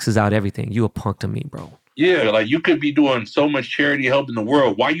 that X's out everything. You a punk to me, bro. Yeah, like, you could be doing so much charity helping the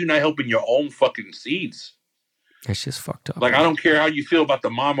world. Why you not helping your own fucking seeds? That's just fucked up. Like, I don't care how you feel about the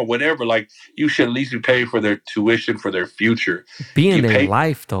mom or whatever. Like, you should at least be paying for their tuition, for their future. Be in their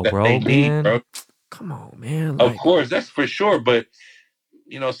life, though, bro, man. Bro. Come on, man. Of course, that's for sure. But,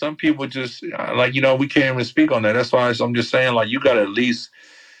 some people just, like, we can't even speak on that. That's why I'm just saying, like, you got to at least,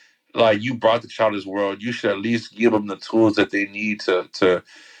 like, you brought the child to this world. You should at least give them the tools that they need to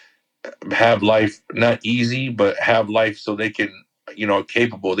have life, not easy, but have life so they can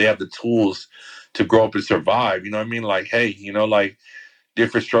capable. They have the tools to grow up and survive. You know what I mean? Like, hey, like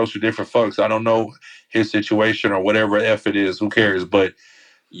different strokes for different folks. I don't know his situation or whatever F it is. Who cares? But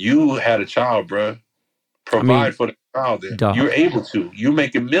you had a child, bruh. Provide for the child. Then dog, you're able to. You're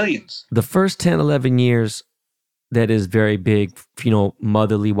making millions. the first 10, 11 years, that is very big,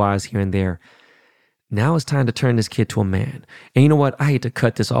 motherly wise here and there. Now it's time to turn this kid to a man. And you know what? I hate to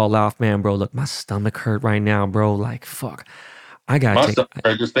cut this all off, man, bro. Look, my stomach hurt right now, bro. Like, fuck. I gotta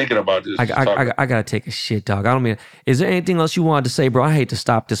just thinking about this. I gotta take a shit, dog. I don't mean. Is there anything else you wanted to say, bro? I hate to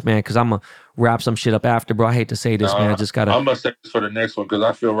stop this, man, because I'm gonna wrap some shit up after, bro. I hate to say this, man. I just gotta. I'm gonna say this for the next one because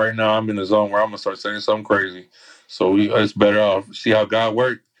I feel right now I'm in the zone where I'm gonna start saying something crazy. So it's better off. See how God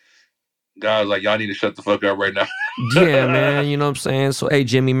works. God's like, y'all need to shut the fuck up right now. Yeah, man. You know what I'm saying? So, hey,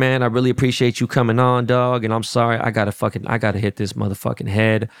 Jimmy, man, I really appreciate you coming on, dog. And I'm sorry, I gotta hit this motherfucking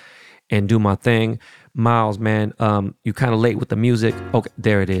head and do my thing. Miles, man, you kind of late with the music. Okay,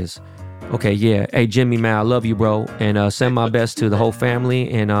 there it is. Okay, yeah. Hey, Jimmy, man, I love you, bro. And send my best to the whole family.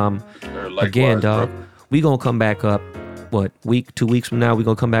 And again, dog, bro, we gonna come back up, 2 weeks from now, we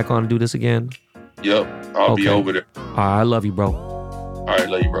gonna come back on and do this again? Yep, I'll be over there. All right, I love you, bro. All right,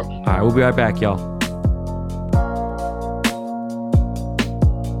 love you, bro. All right, we'll be right back, y'all.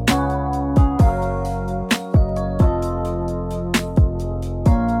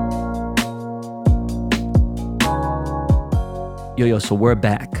 Yo, so we're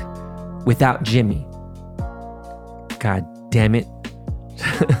back without Jimmy. God damn it.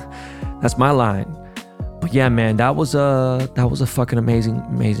 That's my line. But yeah, man, that was a fucking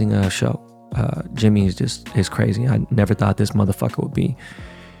amazing show. Jimmy is crazy. I never thought this motherfucker would be,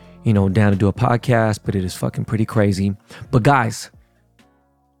 down to do a podcast, but it is fucking pretty crazy. But guys,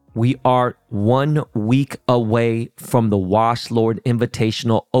 we are 1 week away from the Wash Lord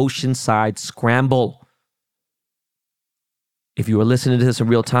Invitational Oceanside Scramble. If you were listening to this in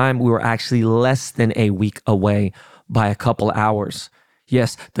real time, we were actually less than a week away by a couple hours.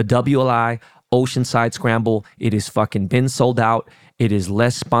 Yes, the WLI Oceanside Scramble, it is fucking been sold out. It is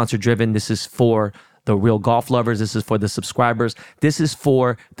less sponsor driven. This is for the real golf lovers. This is for the subscribers. This is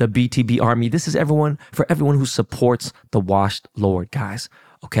for the BTB Army. This is for everyone who supports the Washed Lord, guys.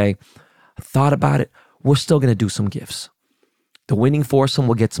 Okay? I thought about it. We're still going to do some gifts. The winning foursome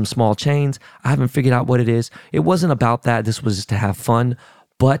will get some small chains. I haven't figured out what it is. It wasn't about that. This was just to have fun.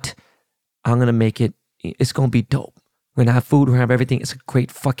 But I'm going to make it, it's going to be dope. We're going to have food. We're going to have everything. It's a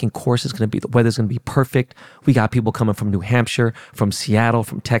great fucking course. The weather's going to be perfect. We got people coming from New Hampshire, from Seattle,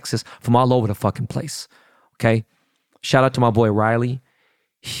 from Texas, from all over the fucking place. Okay? Shout out to my boy Riley.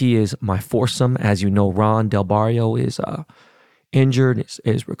 He is my foursome. As you know, Ron Del Barrio is injured,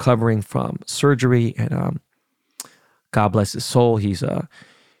 is recovering from surgery, and God bless his soul. He's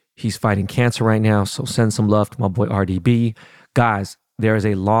fighting cancer right now, so send some love to my boy RDB. Guys, there is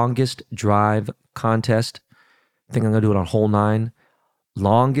a longest drive contest. I think I'm going to do it on hole 9.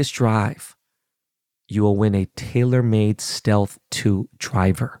 Longest drive. You will win a tailor-made Stealth 2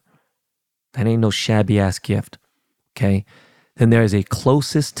 driver. That ain't no shabby-ass gift, okay? Then there is a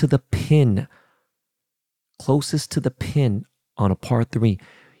closest to the pin. Closest to the pin on a par 3.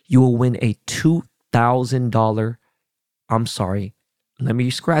 You will win a $2,000. I'm sorry, let me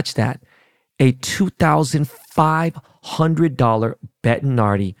scratch that. A $2,500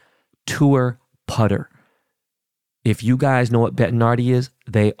 Bettinardi Tour putter. If you guys know what Bettinardi is,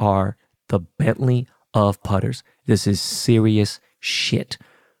 they are the Bentley of putters. This is serious shit.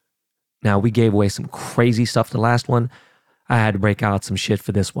 Now, we gave away some crazy stuff the last one. I had to break out some shit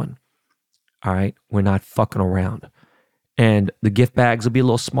for this one. All right, we're not fucking around. And the gift bags will be a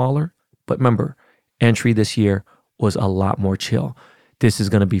little smaller, but remember, entry this year was a lot more chill. This is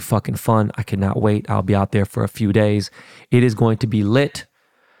going to be fucking fun. I cannot wait. I'll be out there for a few days. It is going to be lit.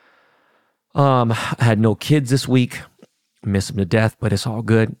 I had no kids this week. Miss them to death, but it's all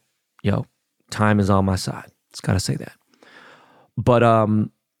good. Yo, time is on my side. Just got to say that. But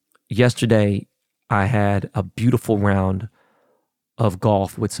yesterday, I had a beautiful round of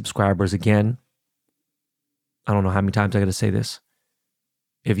golf with subscribers again. I don't know how many times I got to say this.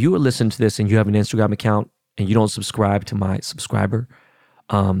 If you are listening to this and you have an Instagram account and you don't subscribe to my subscriber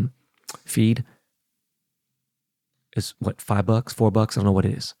feed, it's what, $5, $4? I don't know what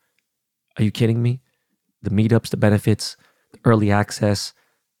it is. Are you kidding me? The meetups, the benefits, the early access.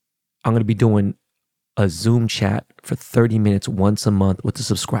 I'm going to be doing a Zoom chat for 30 minutes once a month with a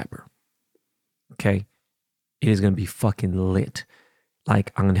subscriber. Okay? It is going to be fucking lit.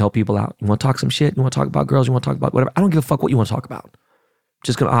 Like, I'm going to help people out. You want to talk some shit? You want to talk about girls? You want to talk about whatever? I don't give a fuck what you want to talk about. I'm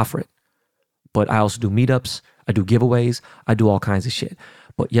just going to offer it. But I also do meetups. I do giveaways. I do all kinds of shit.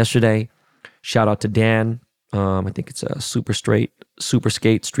 But yesterday, shout out to Dan. I think it's a super skate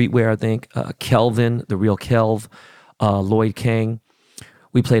streetwear, I think. Kelvin, the real Kelv, Lloyd Kang.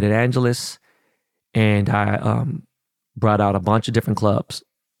 We played at Angeles, and I brought out a bunch of different clubs.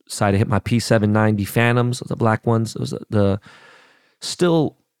 Decided to hit my P790 Phantoms, the black ones. It was the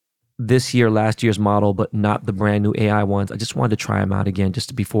still this year, last year's model, but not the brand new AI ones. I just wanted to try them out again just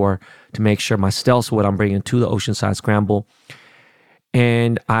to make sure my stealth's what I'm bringing to the Oceanside Scramble.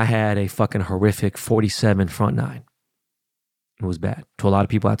 And I had a fucking horrific 47 front nine. It was bad. To a lot of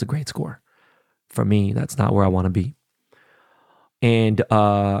people, that's a great score. For me, that's not where I want to be. And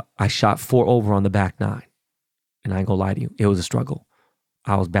I shot 4 over on the back nine. And I ain't gonna lie to you, it was a struggle.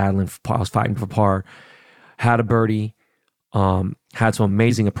 I was fighting for par. Had a birdie. Had some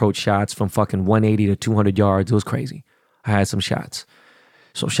amazing approach shots from fucking 180 to 200 yards. It was crazy. I had some shots.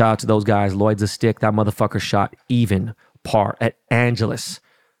 So shout out to those guys. Lloyd's a stick. That motherfucker shot even par at Angeles.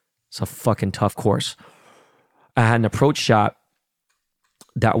 It's a fucking tough course. I had an approach shot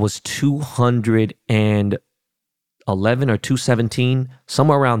that was 211 or 217,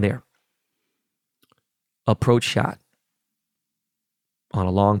 somewhere around there. Approach shot on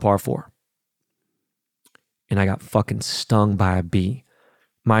a long par 4. And I got fucking stung by a bee.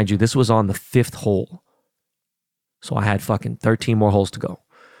 Mind you, this was on the 5th hole. So I had fucking 13 more holes to go.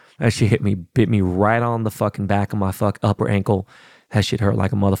 That shit bit me right on the fucking back of my upper ankle. That shit hurt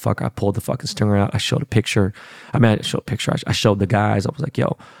like a motherfucker. I pulled the fucking stinger out. I showed a picture. I showed the guys. I was like,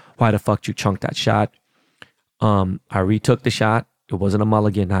 yo, why the fuck you chunked that shot? I retook the shot. It wasn't a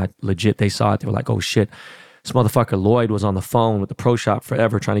mulligan. They saw it. They were like, oh shit. This motherfucker Lloyd was on the phone with the pro shop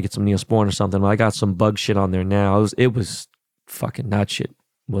forever trying to get some Neosporin or something. Well, I got some bug shit on there now. It was fucking, that shit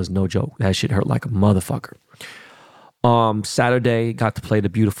was no joke. That shit hurt like a motherfucker. Saturday, got to play the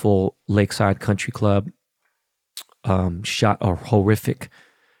beautiful Lakeside Country Club. Shot a horrific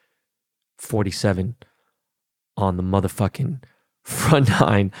 47 on the motherfucking front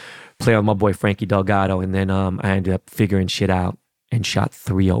nine. Play with my boy Frankie Delgado. And then I ended up figuring shit out and shot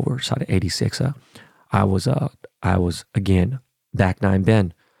 3 over. Shot at 86. I was again back nine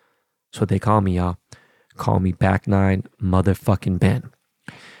Ben. That's what they call me, y'all. Call me back nine motherfucking Ben.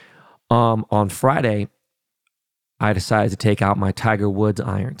 On Friday, I decided to take out my Tiger Woods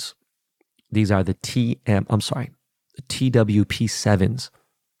irons. These are the TWP7s.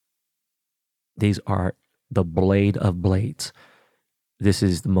 These are the blade of blades. This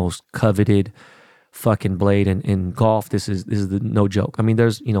is the most coveted fucking blade in golf. This is no joke. I mean,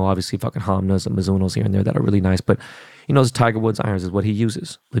 there's, obviously fucking Hamnas and Mizunos here and there that are really nice, but this Tiger Woods irons is what he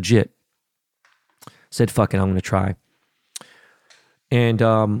uses. Legit. Said, fuck it, I'm going to try. And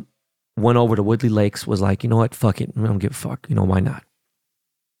went over to Woodley Lakes, was like, you know what, fuck it. I don't give a fuck. Why not?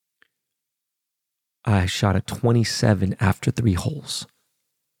 I shot a 27 after 3 holes.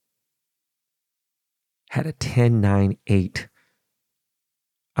 Had a 10-9-8.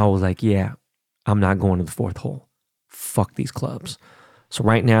 I was like, yeah, I'm not going to the 4th hole. Fuck these clubs. So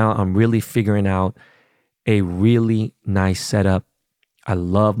right now, I'm really figuring out a really nice setup. I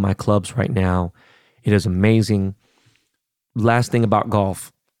love my clubs right now. It is amazing. Last thing about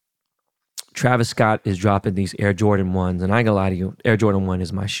golf. Travis Scott is dropping these Air Jordan 1s, and I ain't gonna lie to you, Air Jordan 1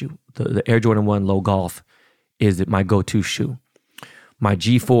 is my shoe. The Air Jordan 1 Low Golf is my go-to shoe. My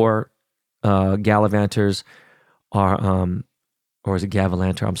G4 Gallivanters are, or is it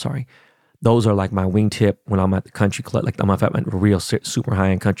Gavilanter? I'm sorry. Those are like my wingtip when I'm at the country club, like I'm at my real super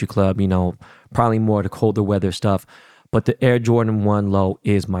high-end country club, probably more the colder weather stuff. But the Air Jordan 1 Low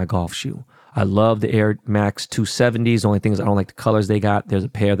is my golf shoe. I love the Air Max 270s. The only thing is I don't like the colors they got. There's a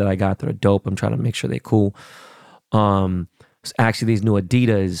pair that I got that are dope. I'm trying to make sure they're cool. Actually, these new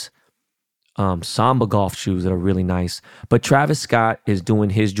Adidas Samba golf shoes that are really nice. But Travis Scott is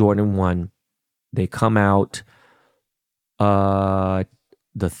doing his Jordan 1. They come out the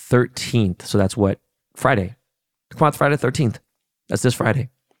 13th. So that's what? Friday. They come out Friday the 13th. That's this Friday.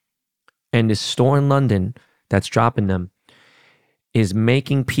 And this store in London that's dropping them is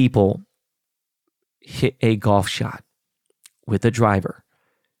making people hit a golf shot with a driver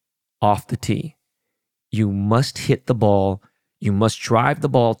off the tee. You must hit the ball. You must drive the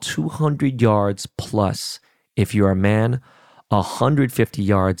ball 200 yards plus if you're a man, 150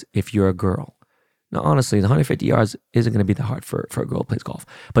 yards if you're a girl. Now, honestly, the 150 yards isn't going to be that hard for a girl who plays golf.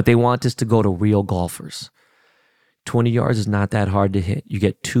 But they want this to go to real golfers. 20 yards is not that hard to hit. You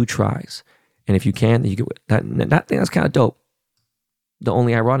get 2 tries. And if you can, then you get that thing. That's kind of dope. The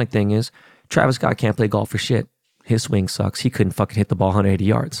only ironic thing is Travis Scott can't play golf for shit. His swing sucks. He couldn't fucking hit the ball 180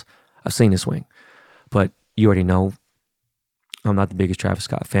 yards. I've seen his swing. But you already know I'm not the biggest Travis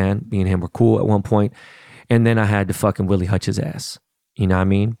Scott fan. Me and him were cool at one point. And then I had to fucking Willie Hutch's ass. You know what I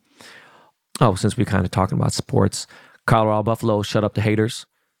mean? Oh, since we're kind of talking about sports, Colorado Buffalo, shut up the haters.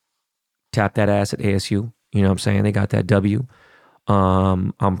 Tap that ass at ASU. You know what I'm saying? They got that W.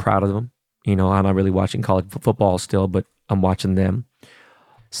 I'm proud of them. You know, I'm not really watching college football still, but I'm watching them.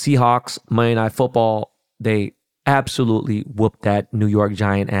 Seahawks, Monday Night Football, they absolutely whooped that New York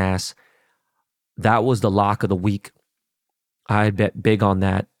Giant ass. That was the lock of the week. I bet big on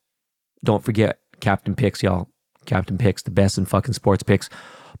that. Don't forget Captain Picks, y'all. Captain Picks, the best in fucking sports picks.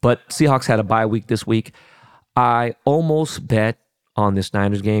 But Seahawks had a bye week this week. I almost bet on this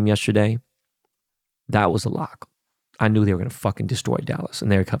Niners game yesterday. That was a lock. I knew they were going to fucking destroy Dallas,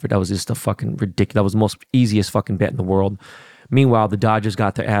 and they recovered. That was just a fucking ridiculous. That was the most easiest fucking bet in the world. Meanwhile, the Dodgers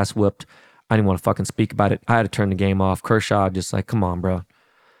got their ass whooped. I didn't want to fucking speak about it. I had to turn the game off. Kershaw just like, come on, bro.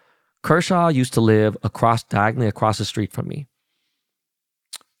 Kershaw used to live diagonally across the street from me.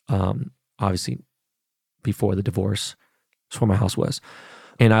 Obviously, before the divorce, that's where my house was.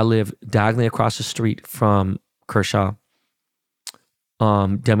 And I live diagonally across the street from Kershaw.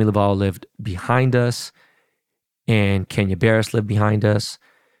 Demi Lovato lived behind us, and Kenya Barris lived behind us.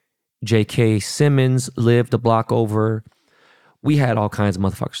 J.K. Simmons lived a block over. We had all kinds of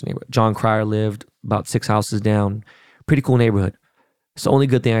motherfuckers in the neighborhood. John Cryer lived about 6 houses down. Pretty cool neighborhood. It's the only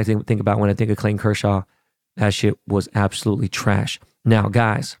good thing I think about when I think of Clayton Kershaw. That shit was absolutely trash. Now,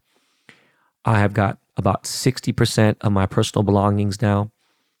 guys, I have got about 60% of my personal belongings now,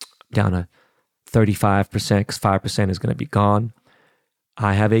 down to 35%, because 5% is going to be gone.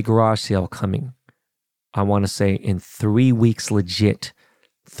 I have a garage sale coming. I want to say in 3 weeks, legit.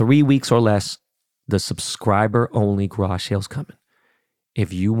 3 weeks or less, the subscriber-only garage sale's coming.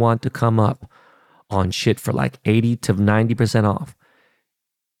 If you want to come up on shit for like 80 to 90% off,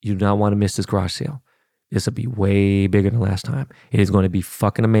 you do not want to miss this garage sale. This will be way bigger than last time. It is going to be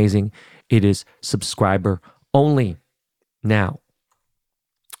fucking amazing. It is subscriber only. Now,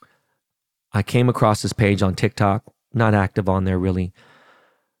 I came across this page on TikTok, not active on there really,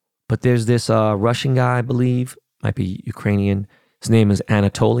 but there's this Russian guy, I believe, might be Ukrainian. His name is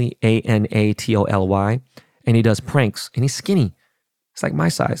Anatoly, Anatoly, and he does pranks, and he's skinny. It's like my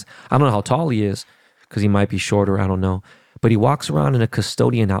size. I don't know how tall he is, because he might be shorter, I don't know. But he walks around in a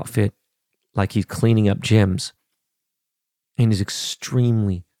custodian outfit like he's cleaning up gyms, and he's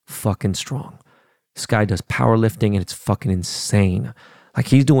extremely fucking strong. This guy does powerlifting, and it's fucking insane. Like,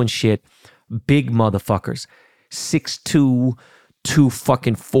 he's doing shit, big motherfuckers, 6'2",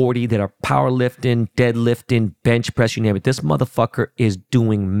 240 that are powerlifting, deadlifting, bench press, you name it. This motherfucker is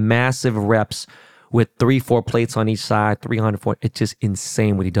doing massive reps with 3-4 plates on each side, 340. It's just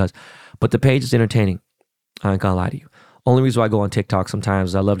insane what he does. But the page is entertaining. I ain't gonna lie to you. Only reason why I go on TikTok sometimes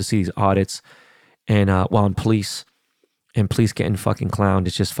is I love to see these audits and while on police and police getting fucking clowned.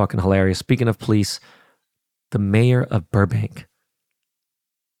 It's just fucking hilarious. Speaking of police, the mayor of Burbank,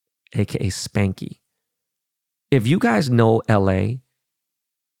 aka Spanky. If you guys know LA,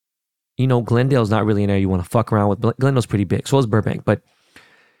 you know Glendale's not really an area you want to fuck around with. Glendale's pretty big, so is Burbank. But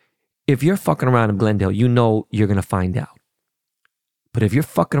if you're fucking around in Glendale, you know you're going to find out. But if you're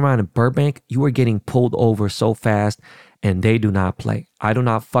fucking around in Burbank, you are getting pulled over so fast, and they do not play. I do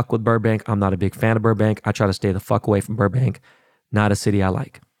not fuck with Burbank. I'm not a big fan of Burbank. I try to stay the fuck away from Burbank. Not a city I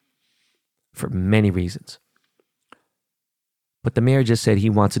like, for many reasons. But the mayor just said he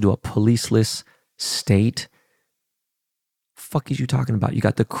wants to do a policeless state. Fuck is you talking about? You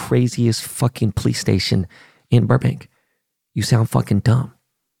got the craziest fucking police station in Burbank. You sound fucking dumb.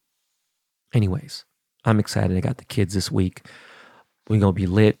 Anyways, I'm excited. I got the kids this week. We're going to be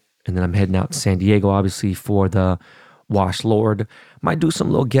lit. And then I'm heading out to San Diego, obviously, for the Wash Lord. Might do some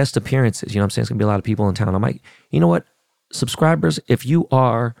little guest appearances. You know what I'm saying? It's going to be a lot of people in town. I might, you know what? Subscribers, if you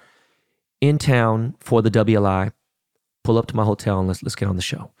are in town for the WLI, pull up to my hotel and let's get on the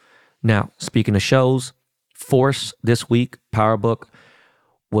show. Now, speaking of shows, Force this week, Power Book,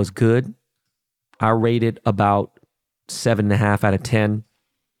 was good. I rated about 7.5 out of 10.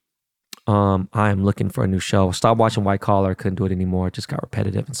 I am looking for a new show. Stopped watching White Collar. Couldn't do it anymore. It just got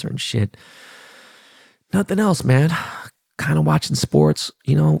repetitive and certain shit. Nothing else, man. Kind of watching sports,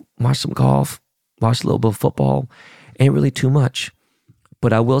 you know, watch some golf, watch a little bit of football. Ain't really too much.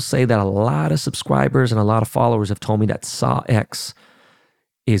 But I will say that a lot of subscribers and a lot of followers have told me that Saw X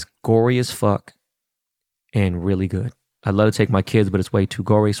is gory as fuck and really good. I'd love to take my kids, but it's way too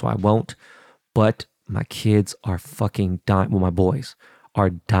gory, so I won't. But my kids are fucking dying. Well, my boys are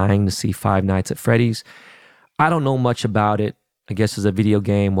dying to see Five Nights at Freddy's. I don't know much about it. I guess it's a video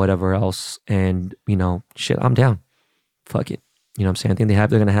game, whatever else. And, you know, shit, I'm down. Fuck it. You know what I'm saying? I think they're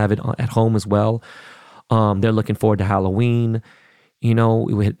going to have it at home as well. They're looking forward to Halloween. You know,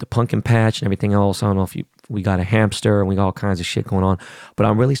 we hit the pumpkin patch and everything else. I don't know if you We got a hamster and we got all kinds of shit going on. But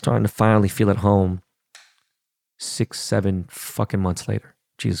I'm really starting to finally feel at home 6-7 fucking months later.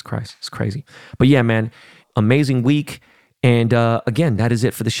 Jesus Christ, it's crazy. But yeah, man, amazing week. And again, that is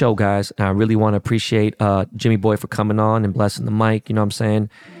it for the show, guys. And I really want to appreciate JimmyBoi for coming on and blessing the mic, you know what I'm saying?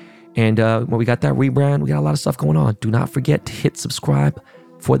 And when we got that rebrand, we got a lot of stuff going on. Do not forget to hit subscribe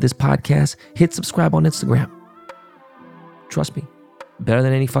for this podcast. Hit subscribe on Instagram. Trust me, better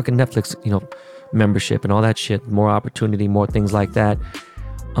than any fucking Netflix, membership and all that shit. More opportunity, more things like that.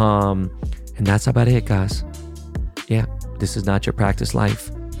 And that's about it, guys. Yeah, this is not your practice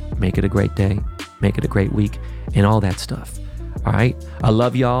life. Make it a great day. Make it a great week and all that stuff. All right. I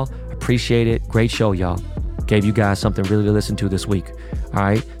love y'all. Appreciate it. Great show, y'all. Gave you guys something really to listen to this week. All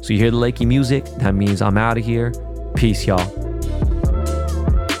right. So you hear the Lakey music. That means I'm out of here. Peace, y'all.